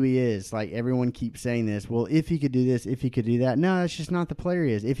probably who he is. Like, everyone keeps saying this. Well, if he could do this, if he could do that. No, that's just not the player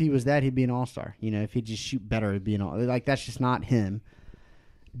he is. If he was that, he'd be an all-star. If he'd just shoot better, he'd be an all-star. Like, that's just not him.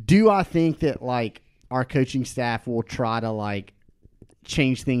 Do I think that, like, our coaching staff will try to, like,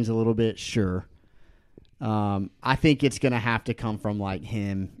 change things a little bit? Sure. I think it's going to have to come from like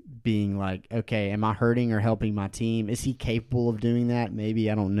him being like, okay, am I hurting or helping my team? Is he capable of doing that? Maybe,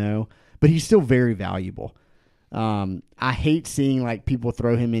 I don't know. But he's still very valuable. I hate seeing like people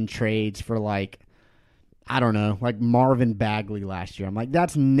throw him in trades for like, I don't know, like Marvin Bagley last year. I'm like,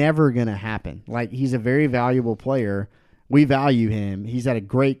 that's never going to happen. Like, he's a very valuable player. We value him. He's had a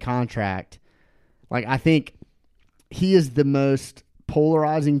great contract. Like, I think he is the most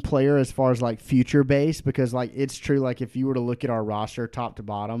polarizing player as far as like future base, because like it's true, like if you were to look at our roster top to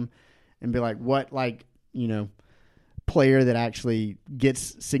bottom and be like, what, like, you know, player that actually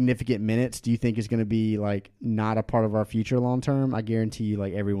gets significant minutes do you think is going to be like not a part of our future long term? I guarantee you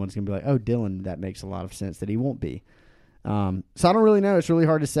like everyone's going to be like, oh, Dylan, that makes a lot of sense that he won't be. So I don't really know. It's really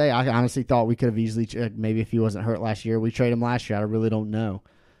hard to say. I honestly thought we could have easily maybe if he wasn't hurt last year, we trade him last year. I really don't know.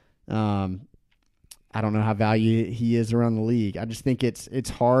 I don't know how valued he is around the league. I just think it's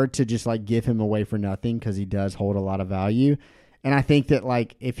hard to just like give him away for nothing, because he does hold a lot of value. And I think that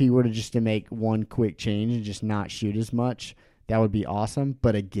like if he were to make one quick change and just not shoot as much, that would be awesome.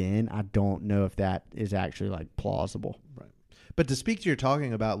 But again, I don't know if that is actually like plausible. Right. But to speak to your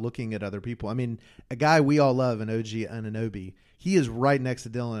talking about looking at other people, I mean, a guy we all love, an OG Anunoby, he is right next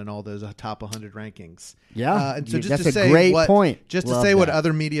to Dylan in all those top 100 rankings. Yeah. And so just that's to a say great what, point. Just to Love say what that.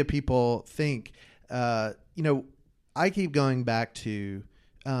 other media people think, you know, I keep going back to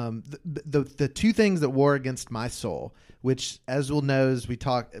the two things that war against my soul, which, as Will knows, we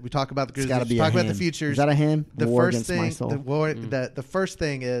talk about the Grizzlies, we talk about the futures. Is that a him? The war first against thing, my soul. the first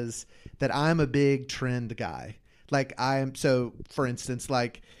thing is that I'm a big trend guy. Like for instance,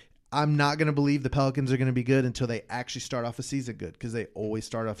 like I'm not going to believe the Pelicans are going to be good until they actually start off a season good, because they always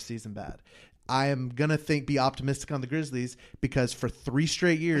start off a season bad. I am going to be optimistic on the Grizzlies because for 3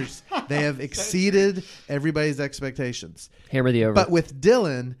 straight years, they have exceeded everybody's expectations. Hammer the over. But with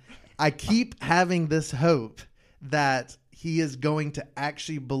Dylan, I keep having this hope that he is going to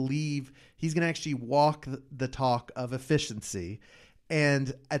actually believe, he's going to actually walk the talk of efficiency.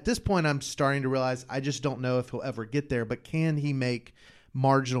 And at this point, I'm starting to realize I just don't know if he'll ever get there, but can he make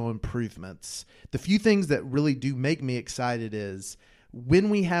marginal improvements? The few things that really do make me excited is when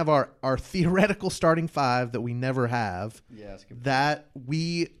we have our theoretical starting 5 that we never have, that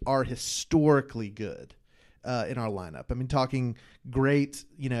we are historically good in our lineup. I mean, talking great,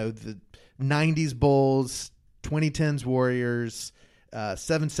 you know, the 90s Bulls, 2010s Warriors,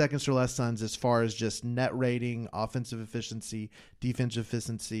 7 seconds or less Suns as far as just net rating, offensive efficiency, defensive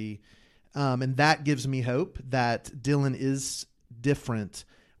efficiency. And that gives me hope that Dylan is different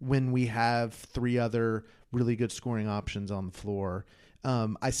when we have 3 other really good scoring options on the floor.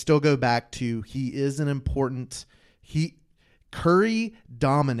 I still go back to he is an important Curry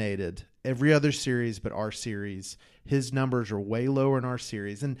dominated every other series but our series. His numbers are way lower in our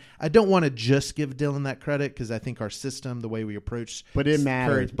series. And I don't want to just give Dylan that credit, because I think our system, the way we approach, But it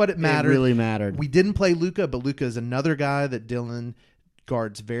mattered. Curry, but it mattered. It really mattered. We didn't play Luka, but Luka is another guy that Dylan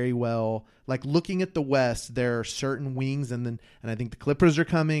guards very well. Like looking at the West, there are certain wings, and I think the Clippers are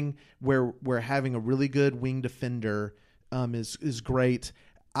coming where we're having a really good wing defender is great.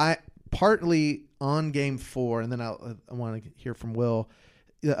 I partly on Game 4, and then I want to hear from Will,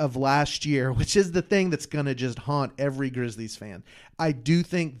 of last year, which is the thing that's going to just haunt every Grizzlies fan. I do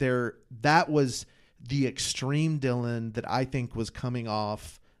think that was the extreme Dylan that I think was coming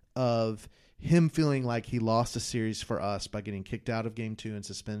off of him feeling like he lost a series for us by getting kicked out of Game 2 and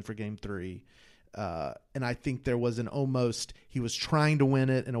suspended for Game 3. And I think there was he was trying to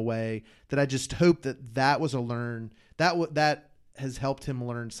win it in a way that I just hope that was that has helped him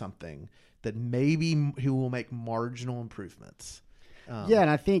learn something, that maybe he will make marginal improvements. Yeah, and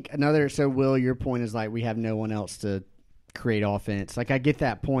I think so Will, your point is like we have no one else to create offense. Like I get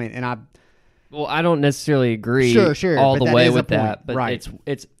that point, and I don't necessarily agree sure, all but the that way is a with point. that, but Right.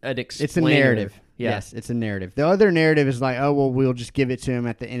 it's an it's a narrative. Yeah. Yes, it's a narrative. The other narrative is like, oh, well, we'll just give it to him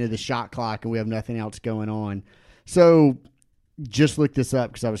at the end of the shot clock and we have nothing else going on. So just look this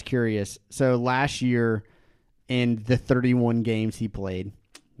up because I was curious. So last year in the 31 games he played,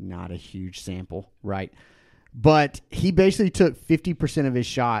 not a huge sample, right? But he basically took 50% of his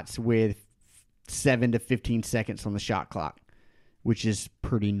shots with 7 to 15 seconds on the shot clock, which is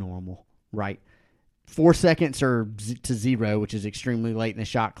pretty normal, right? 4 seconds or to 0, which is extremely late in the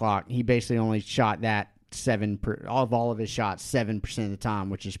shot clock. He basically only shot that all of his shots 7% of the time,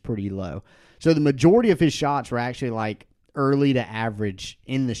 which is pretty low. So the majority of his shots were actually like early to average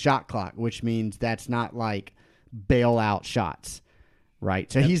in the shot clock, which means that's not like bailout shots.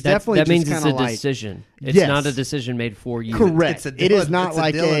 Right, so he's definitely that means just it's a like, decision. It's yes. not a decision made for you. Correct. It is not it's a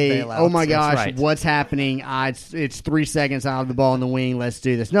like Dylan bailout. oh my gosh, right. what's happening? It's 3 seconds out of the ball in the wing. Let's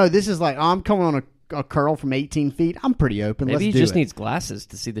do this. No, this is like I'm coming on a a curl from 18 feet, I'm pretty open. Maybe he Let's do just it. needs glasses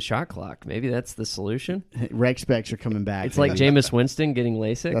to see the shot clock. Maybe that's the solution. Rec specs are coming back. It's like baby. Jameis Winston getting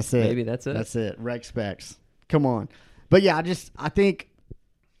LASIK. That's it. Maybe that's it. That's it. Rec specs. Come on. But yeah, I think,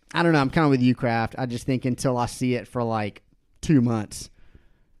 I don't know. I'm kind of with you, Kraft. I just think until I see it for like 2 months,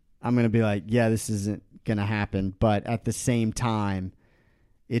 I'm going to be like, yeah, this isn't going to happen. But at the same time,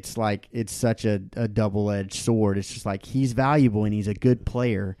 it's like, it's such a double-edged sword. It's just like, he's valuable and he's a good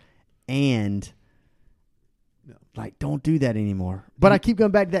player. And like, don't do that anymore. But I keep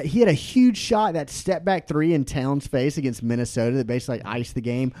going back to that. He had a huge shot, that step back three in Towns' face against Minnesota that basically like iced the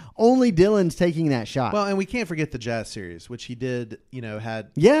game. Only Dylan's taking that shot. Well, and we can't forget the Jazz series, which he did,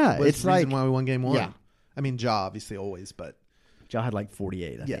 had. Yeah, was it's the reason like, why we won game 1. Yeah. I mean, Ja obviously always, but Ja had like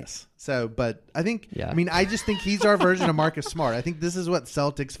 48. I think. yes. So, but I think, Yeah. I just think he's our version of Marcus Smart. I think this is what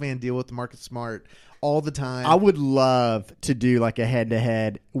Celtics fans deal with Marcus Smart all the time. I would love to do like a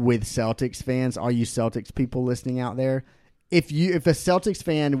head-to-head with Celtics fans. All you Celtics people listening out there, if a Celtics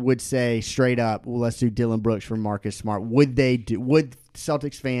fan would say straight up, well, let's do Dylan Brooks for Marcus Smart, would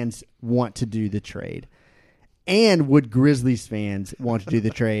Celtics fans want to do the trade? And would Grizzlies fans want to do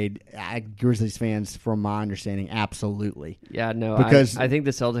the trade? Grizzlies fans, from my understanding, absolutely. Yeah, no, Because I think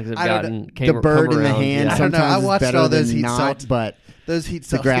the Celtics have I don't gotten The bird in the hand Yeah. I don't know. sometimes I is watched better all those than Heat not, Celtics- but Those Heat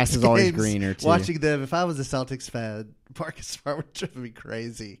the Celtics grass is always games, greener, too. Watching them, if I was a Celtics fan, Marcus Smart would drive me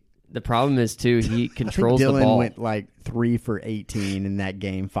crazy. The problem is too he I think controls the Dylan ball. went like 3 for 18 in that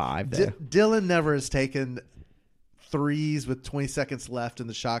game 5. Though. Dylan never has taken threes with 20 seconds left in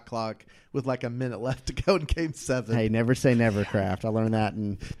the shot clock with like a minute left to go in game 7. Hey, never say never, Kraft. I learned that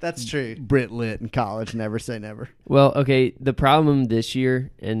in That's true. Brit Lit in college. Never say never. Well, okay, the problem this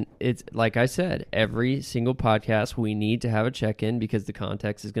year, and it's like I said, every single podcast we need to have a check-in because the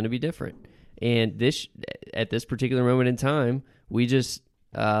context is going to be different. And at this particular moment in time, we just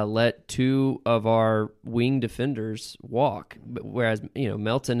let 2 of our wing defenders walk, whereas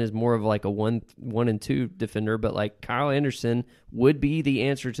Melton is more of like a 1 and 2 defender, but like Kyle Anderson would be the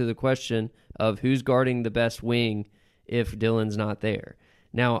answer to the question of who's guarding the best wing if Dylan's not there.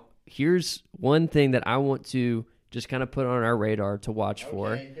 Now, here's one thing that I want to just kind of put on our radar to watch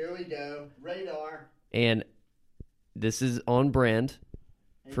for, here we go. Radar. and this is on brand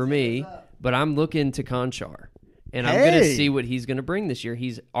for me, but I'm looking to Conchar. And I'm going to Hey! see what he's going to bring this year.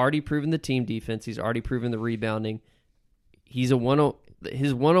 He's already proven the team defense. He's already proven the rebounding. His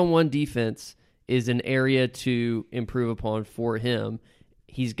one-on-one defense is an area to improve upon for him.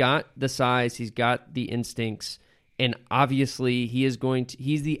 He's got the size. He's got the instincts. And obviously, he's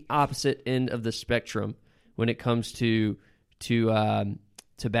the opposite end of the spectrum when it comes to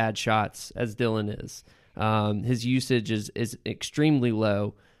bad shots, as Dylan is. His usage is extremely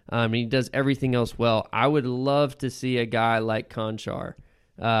low. And he does everything else well. I would love to see a guy like Conchar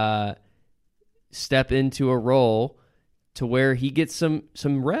step into a role to where he gets some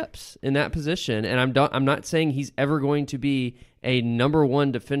reps in that position. And I'm not saying he's ever going to be a number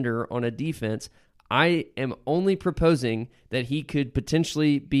 1 defender on a defense. I am only proposing that he could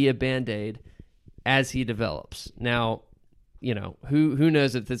potentially be a Band-Aid as he develops. Now, who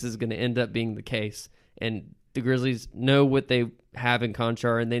knows if this is going to end up being the case. And the Grizzlies know what they have in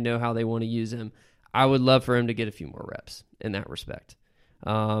Conchar, and they know how they want to use him. I would love for him to get a few more reps in that respect.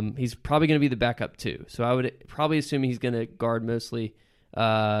 He's probably going to be the backup too, so I would probably assume he's going to guard mostly,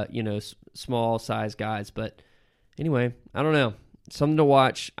 small size guys. But anyway, I don't know. Something to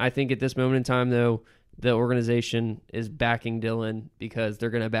watch. I think at this moment in time, though, the organization is backing Dylan because they're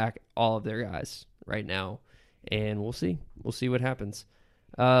going to back all of their guys right now, and we'll see. We'll see what happens.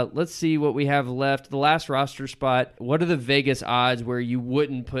 Let's see what we have left. The last roster spot. What are the Vegas odds where you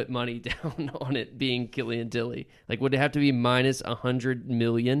wouldn't put money down on it being Killian Tilly? Like, would it have to be minus 100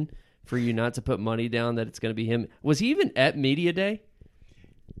 million for you not to put money down that it's going to be him? Was he even at Media Day?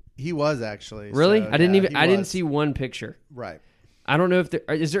 He was actually. Really? So, I didn't yeah, even. he I didn't was. see one picture. Right. I don't know if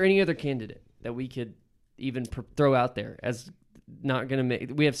is there any other candidate that we could even throw out there as not going to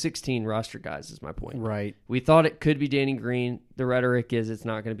make. We have 16 roster guys, is my point. Right. We thought it could be Danny Green. The rhetoric is it's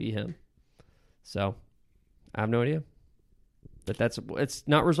not going to be him. So, I have no idea. But it's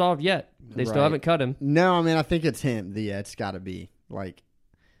not resolved yet. They still Right. haven't cut him. No, I mean, I think it's him. Yeah, it's got to be. Like,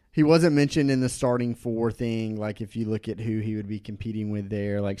 he wasn't mentioned in the starting 4 thing. Like, if you look at who he would be competing with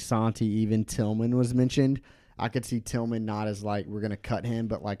there, like Santi, even Tillman was mentioned. I could see Tillman not as like, we're going to cut him,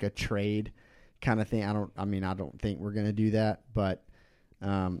 but like a trade kind of thing. I don't think we're going to do that, but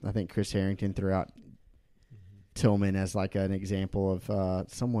I think Chris Harrington threw out Tillman as like an example of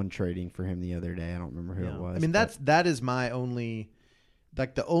someone trading for him the other day. I don't remember who it was. I mean, that is my only,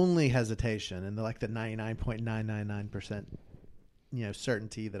 like the only hesitation, and the 99.999%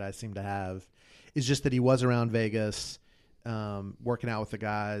 certainty that I seem to have is just that he was around Vegas, working out with the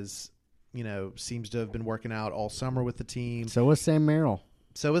guys. Seems to have been working out all summer with the team. So was Sam Merrill.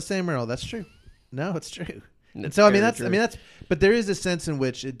 That's true. No, it's true. That's So true. but there is a sense in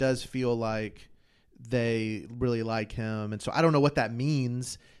which it does feel like they really like him, and so I don't know what that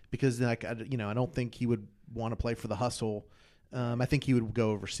means because I don't think he would want to play for the hustle. I think he would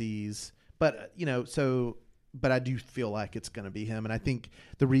go overseas, but but I do feel like it's going to be him, and I think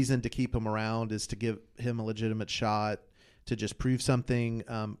the reason to keep him around is to give him a legitimate shot to just prove something,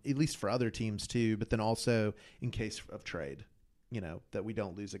 at least for other teams too, but then also in case of trade, that we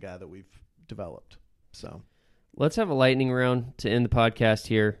don't lose a guy that we've developed. So Let's have a lightning round to end the podcast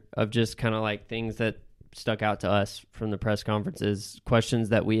here of just kind of like things that stuck out to us from the press conferences, questions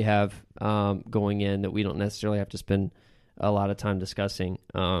that we have going in that we don't necessarily have to spend a lot of time discussing.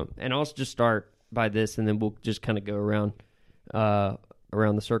 And I'll just start by this, and then we'll just kind of go around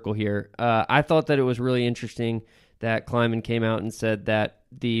the circle here. I thought that it was really interesting that Kleiman came out and said that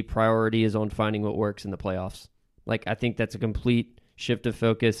the priority is on finding what works in the playoffs. Like, I think that's a complete shift of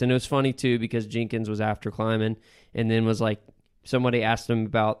focus. And it was funny, too, because Jenkins was after Kleiman and then was like, somebody asked him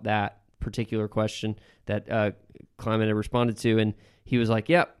about that particular question that Kleiman had responded to, and he was like,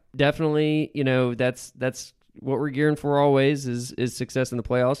 yep, definitely, that's what we're gearing for always is success in the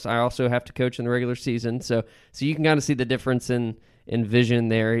playoffs. I also have to coach in the regular season. So you can kind of see the difference in vision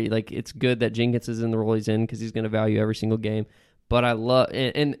there. It's good that Jenkins is in the role he's in because he's going to value every single game. But I love,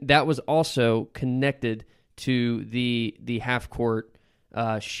 and that was also connected to the half court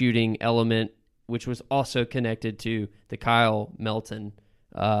shooting element, which was also connected to the Kyle Melton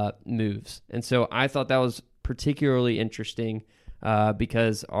moves. And so I thought that was particularly interesting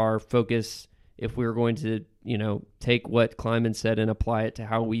because our focus, if we were going to, take what Kleiman said and apply it to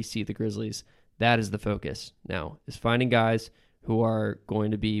how we see the Grizzlies, that is the focus now, is finding guys who are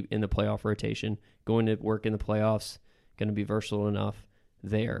going to be in the playoff rotation, going to work in the playoffs, going to be versatile enough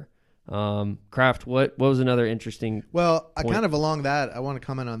there. Kraft, what was another interesting Well, I point? kind of along that, I want to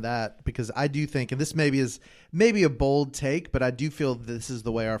comment on that because I do think, and this is maybe a bold take, but I do feel this is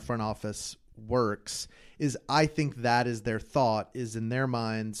the way our front office works, is I think that is their thought, is in their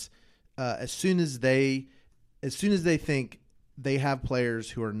minds, as soon as they think they have players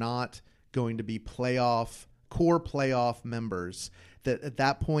who are not going to be core playoff members, that at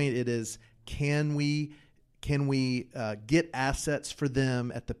that point it is, can we get assets for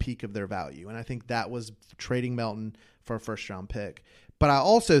them at the peak of their value? And I think that was trading Melton for a first-round pick. But I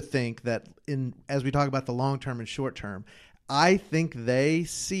also think that as we talk about the long-term and short-term, I think they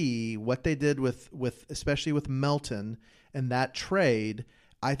see what they did with especially with Melton and that trade.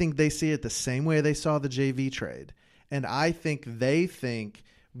 I think they see it the same way they saw the JV trade. And I think they think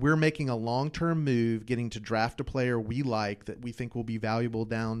we're making a long-term move, getting to draft a player we like that we think will be valuable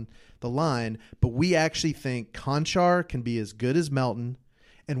down the line. But we actually think Konchar can be as good as Melton.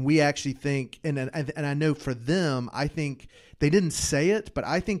 And we actually think, and I know for them, I think they didn't say it, but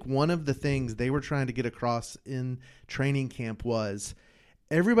I think one of the things they were trying to get across in training camp was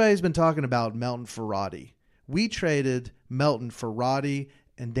everybody's been talking about Melton for Roddy. We traded Melton for Roddy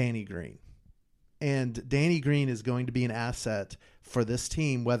and Danny Green. And Danny Green is going to be an asset for this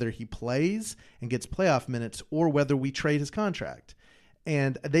team, whether he plays and gets playoff minutes or whether we trade his contract.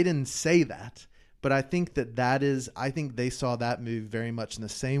 And they didn't say that, but I think I think they saw that move very much in the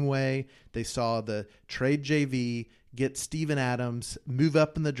same way. They saw the trade JV, get Steven Adams, move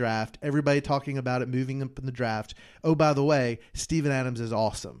up in the draft, everybody talking about it, moving up in the draft. Oh, by the way, Steven Adams is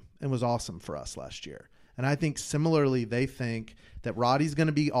awesome and was awesome for us last year. And I think similarly, they think that Roddy's going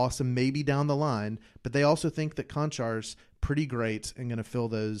to be awesome maybe down the line, but they also think that Konchar's pretty great and going to fill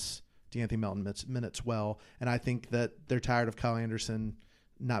those DeAnthony Melton minutes well. And I think that they're tired of Kyle Anderson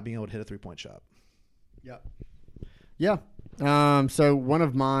not being able to hit a three-point shot. Yeah. So one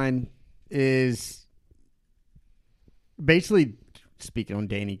of mine is basically, speaking on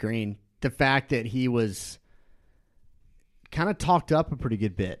Danny Green, the fact that he was kind of talked up a pretty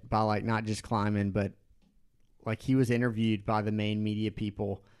good bit by not just Kleiman, but he was interviewed by the main media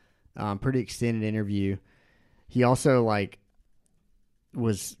people, pretty extended interview. He also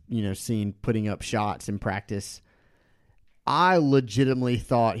was, seen putting up shots in practice. I legitimately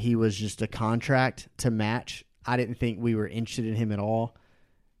thought he was just a contract to match. I didn't think we were interested in him at all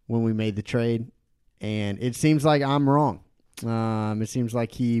when we made the trade. And it seems like I'm wrong. It seems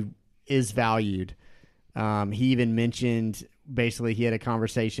like he is valued. He even mentioned, basically, he had a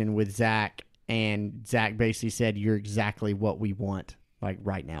conversation with Zach, and Zach basically said, you're exactly what we want,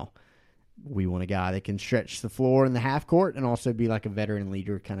 right now. We want a guy that can stretch the floor in the half court and also be like a veteran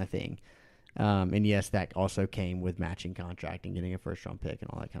leader kind of thing. And yes, that also came with matching contract and getting a first-round pick and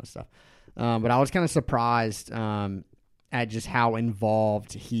all that kind of stuff. But I was kind of surprised at just how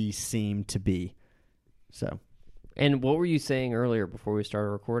involved he seemed to be. So, And what were you saying earlier before we started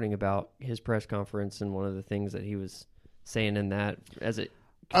recording about his press conference and one of the things that he was saying in that as it?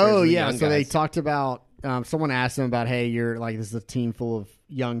 Oh yeah, so they talked about. Someone asked him about, hey, you're like, this is a team full of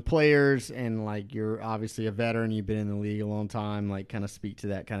young players, and like you're obviously a veteran, you've been in the league a long time, like kind of speak to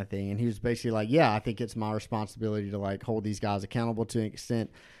that kind of thing. And he was basically like, yeah, I think it's my responsibility to like hold these guys accountable to an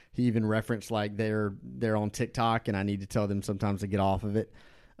extent. He even referenced like they're on TikTok, and I need to tell them sometimes to get off of it.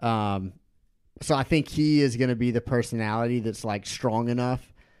 So I think he is going to be the personality that's like strong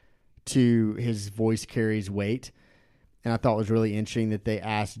enough to his voice carries weight. And I thought it was really interesting that they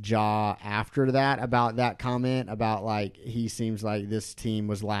asked Ja after that about that comment about like he seems like this team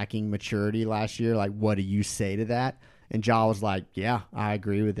was lacking maturity last year. Like, what do you say to that? And Ja was like, yeah, I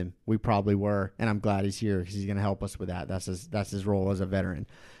agree with him. We probably were. And I'm glad he's here because he's going to help us with that. That's his role as a veteran.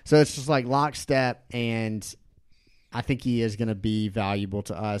 So it's just like lockstep. And I think he is going to be valuable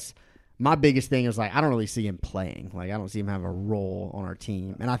to us. My biggest thing is like, I don't really see him playing. Like, I don't see him have a role on our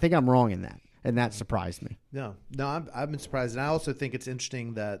team. And I think I'm wrong in that. And that surprised me. No, I've been surprised. And I also think it's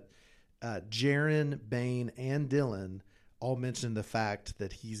interesting that Jaren, Bane, and Dylan all mentioned the fact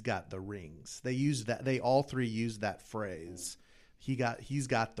that he's got the rings. They use that. They all three use that phrase. He's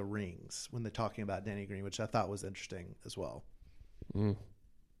got the rings when they're talking about Danny Green, which I thought was interesting as well. Mm.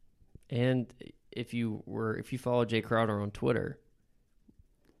 And if you follow Jay Crowder on Twitter,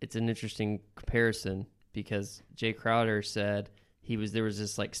 it's an interesting comparison because Jay Crowder said there was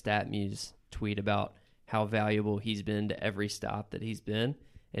this like StatMuse tweet about how valuable he's been to every stop that he's been,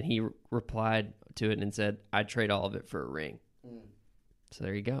 and he replied to it and said, I'd trade all of it for a ring. So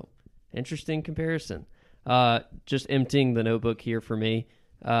there you go. Interesting comparison. Just emptying the notebook here for me.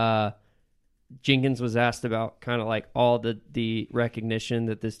 Jenkins was asked about kind of like all the recognition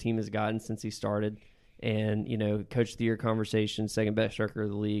that this team has gotten since he started, and coach of the year conversation, second best striker of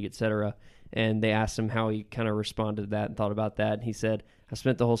the league, etc. And they asked him how he kind of responded to that and thought about that. And he said, I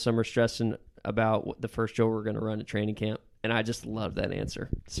spent the whole summer stressing about what the first drill we're going to run at training camp. And I just love that answer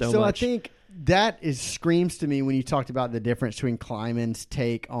so much. I think that screams to me when you talked about the difference between Kleiman's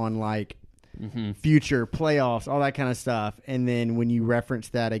take on like future playoffs, all that kind of stuff. And then when you reference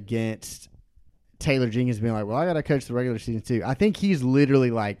that against Taylor Jenkins being like, well, I got to coach the regular season too. I think he's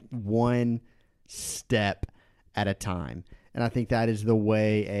literally like one step at a time. And I think that is the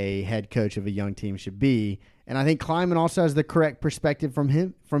way a head coach of a young team should be. And I think Kleiman also has the correct perspective from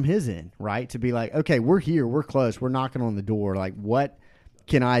his end, right? To be like, okay, we're here, we're close, we're knocking on the door. Like, what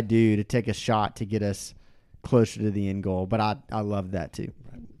can I do to take a shot to get us closer to the end goal? But I love that too.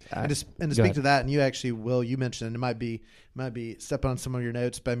 And to speak to that, and you actually, Will, you mentioned, it might be stepping on some of your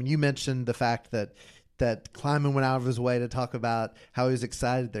notes, but I mean, you mentioned the fact that Kleiman went out of his way to talk about how he was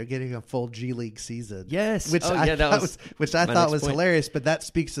excited they're getting a full G League season. Yes, which I thought was hilarious. But that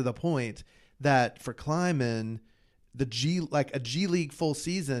speaks to the point that for Kleiman, a G League full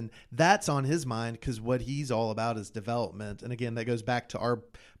season, that's on his mind because what he's all about is development. And again, that goes back to our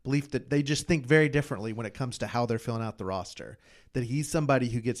belief that they just think very differently when it comes to how they're filling out the roster. That he's somebody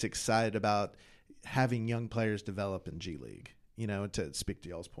who gets excited about having young players develop in G League. To speak to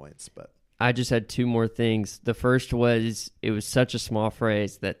y'all's points, but. I just had two more things. The first was it was such a small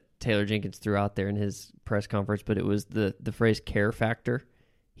phrase that Taylor Jenkins threw out there in his press conference, but it was the phrase care factor.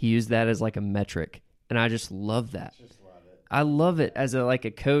 He used that as like a metric, and I just love that. I love it as a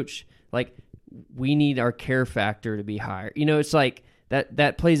coach. Like, we need our care factor to be higher. It's like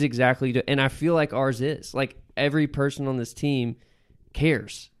that plays exactly to, and I feel like ours is. Like, every person on this team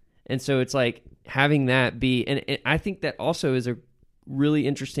cares. And so it's like having that be, and I think that also is a really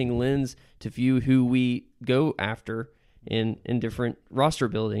interesting lens to view who we go after in different roster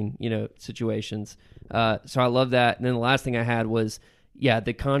building, situations. So I love that. And then the last thing I had was,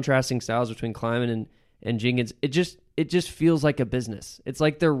 the contrasting styles between Kleiman and Jenkins. It just feels like a business. It's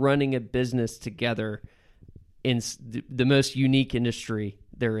like they're running a business together in the most unique industry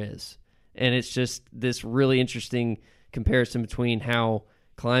there is. And it's just this really interesting comparison between how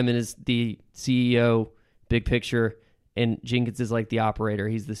Kleiman is the CEO, big picture, and Jenkins is like the operator.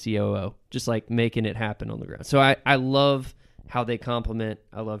 He's the COO, just like making it happen on the ground. So I love how they complement.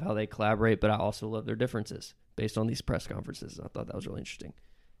 I love how they collaborate, but I also love their differences based on these press conferences. I thought that was really interesting.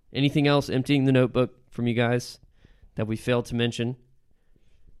 Anything else emptying the notebook from you guys that we failed to mention?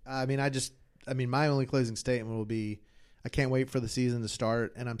 I mean, my only closing statement will be, I can't wait for the season to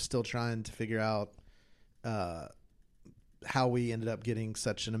start, and I'm still trying to figure out how we ended up getting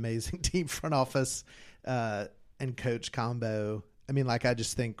such an amazing team front office and coach combo. I mean, I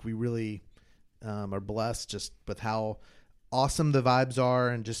just think we really are blessed just with how awesome the vibes are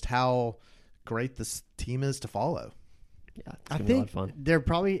and just how great this team is to follow. Yeah, it's I gonna be a lot think of fun. they're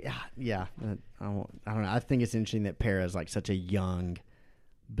probably I don't know. I think it's interesting that Pera is like such a young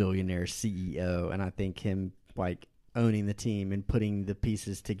billionaire CEO, and I think him like owning the team and putting the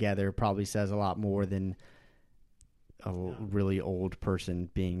pieces together probably says a lot more than a really old person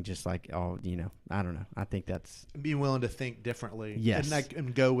being just like, oh, I don't know. I think that's Being willing to think differently. Yes.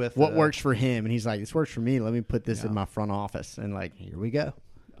 And go with what works for him, and he's like, this works for me. Let me put this Yeah. in my front office, and like, here we go.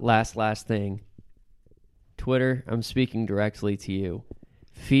 Last thing. Twitter, I'm speaking directly to you.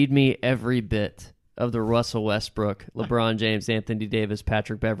 Feed me every bit of the Russell Westbrook, LeBron James, Anthony Davis,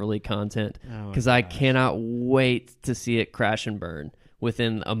 Patrick Beverly content, Oh my because I gosh. cannot wait to see it crash and burn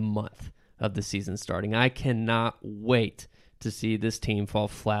within a month of the season starting. I cannot wait to see this team fall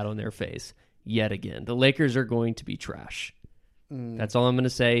flat on their face yet again. The Lakers are going to be trash. That's all I'm going to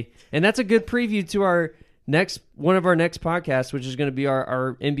say. And that's a good preview to one of our next podcasts, which is going to be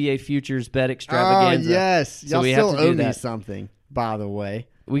our NBA futures bet extravaganza. Oh, yes. So Y'all we have still to do owe me that. something, by the way.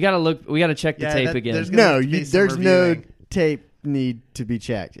 We got to check the tape again. there's gonna No, have to be some there's reviewing. no tape need to be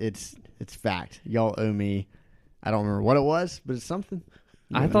checked. It's fact. Y'all owe me. I don't remember what it was, but it's something.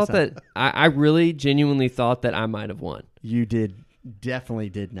 I thought that I really genuinely thought that I might have won. You definitely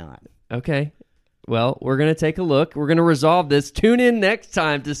did not. Okay. Well, we're going to take a look. We're going to resolve this. Tune in next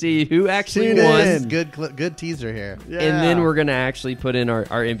time to see who actually Tune won. in. Good teaser here. Yeah. And then we're going to actually put in our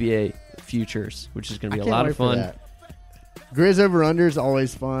NBA futures, which is going to be I a can't lot wait of for fun. that. Grizz over under is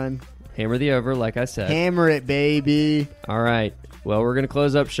always fun. Hammer the over, like I said. Hammer it, baby. All right. Well, we're going to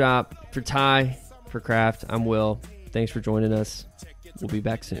close up shop. For Ty, for Kraft, I'm Will. Thanks for joining us. We'll be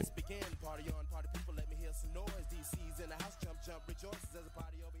back soon.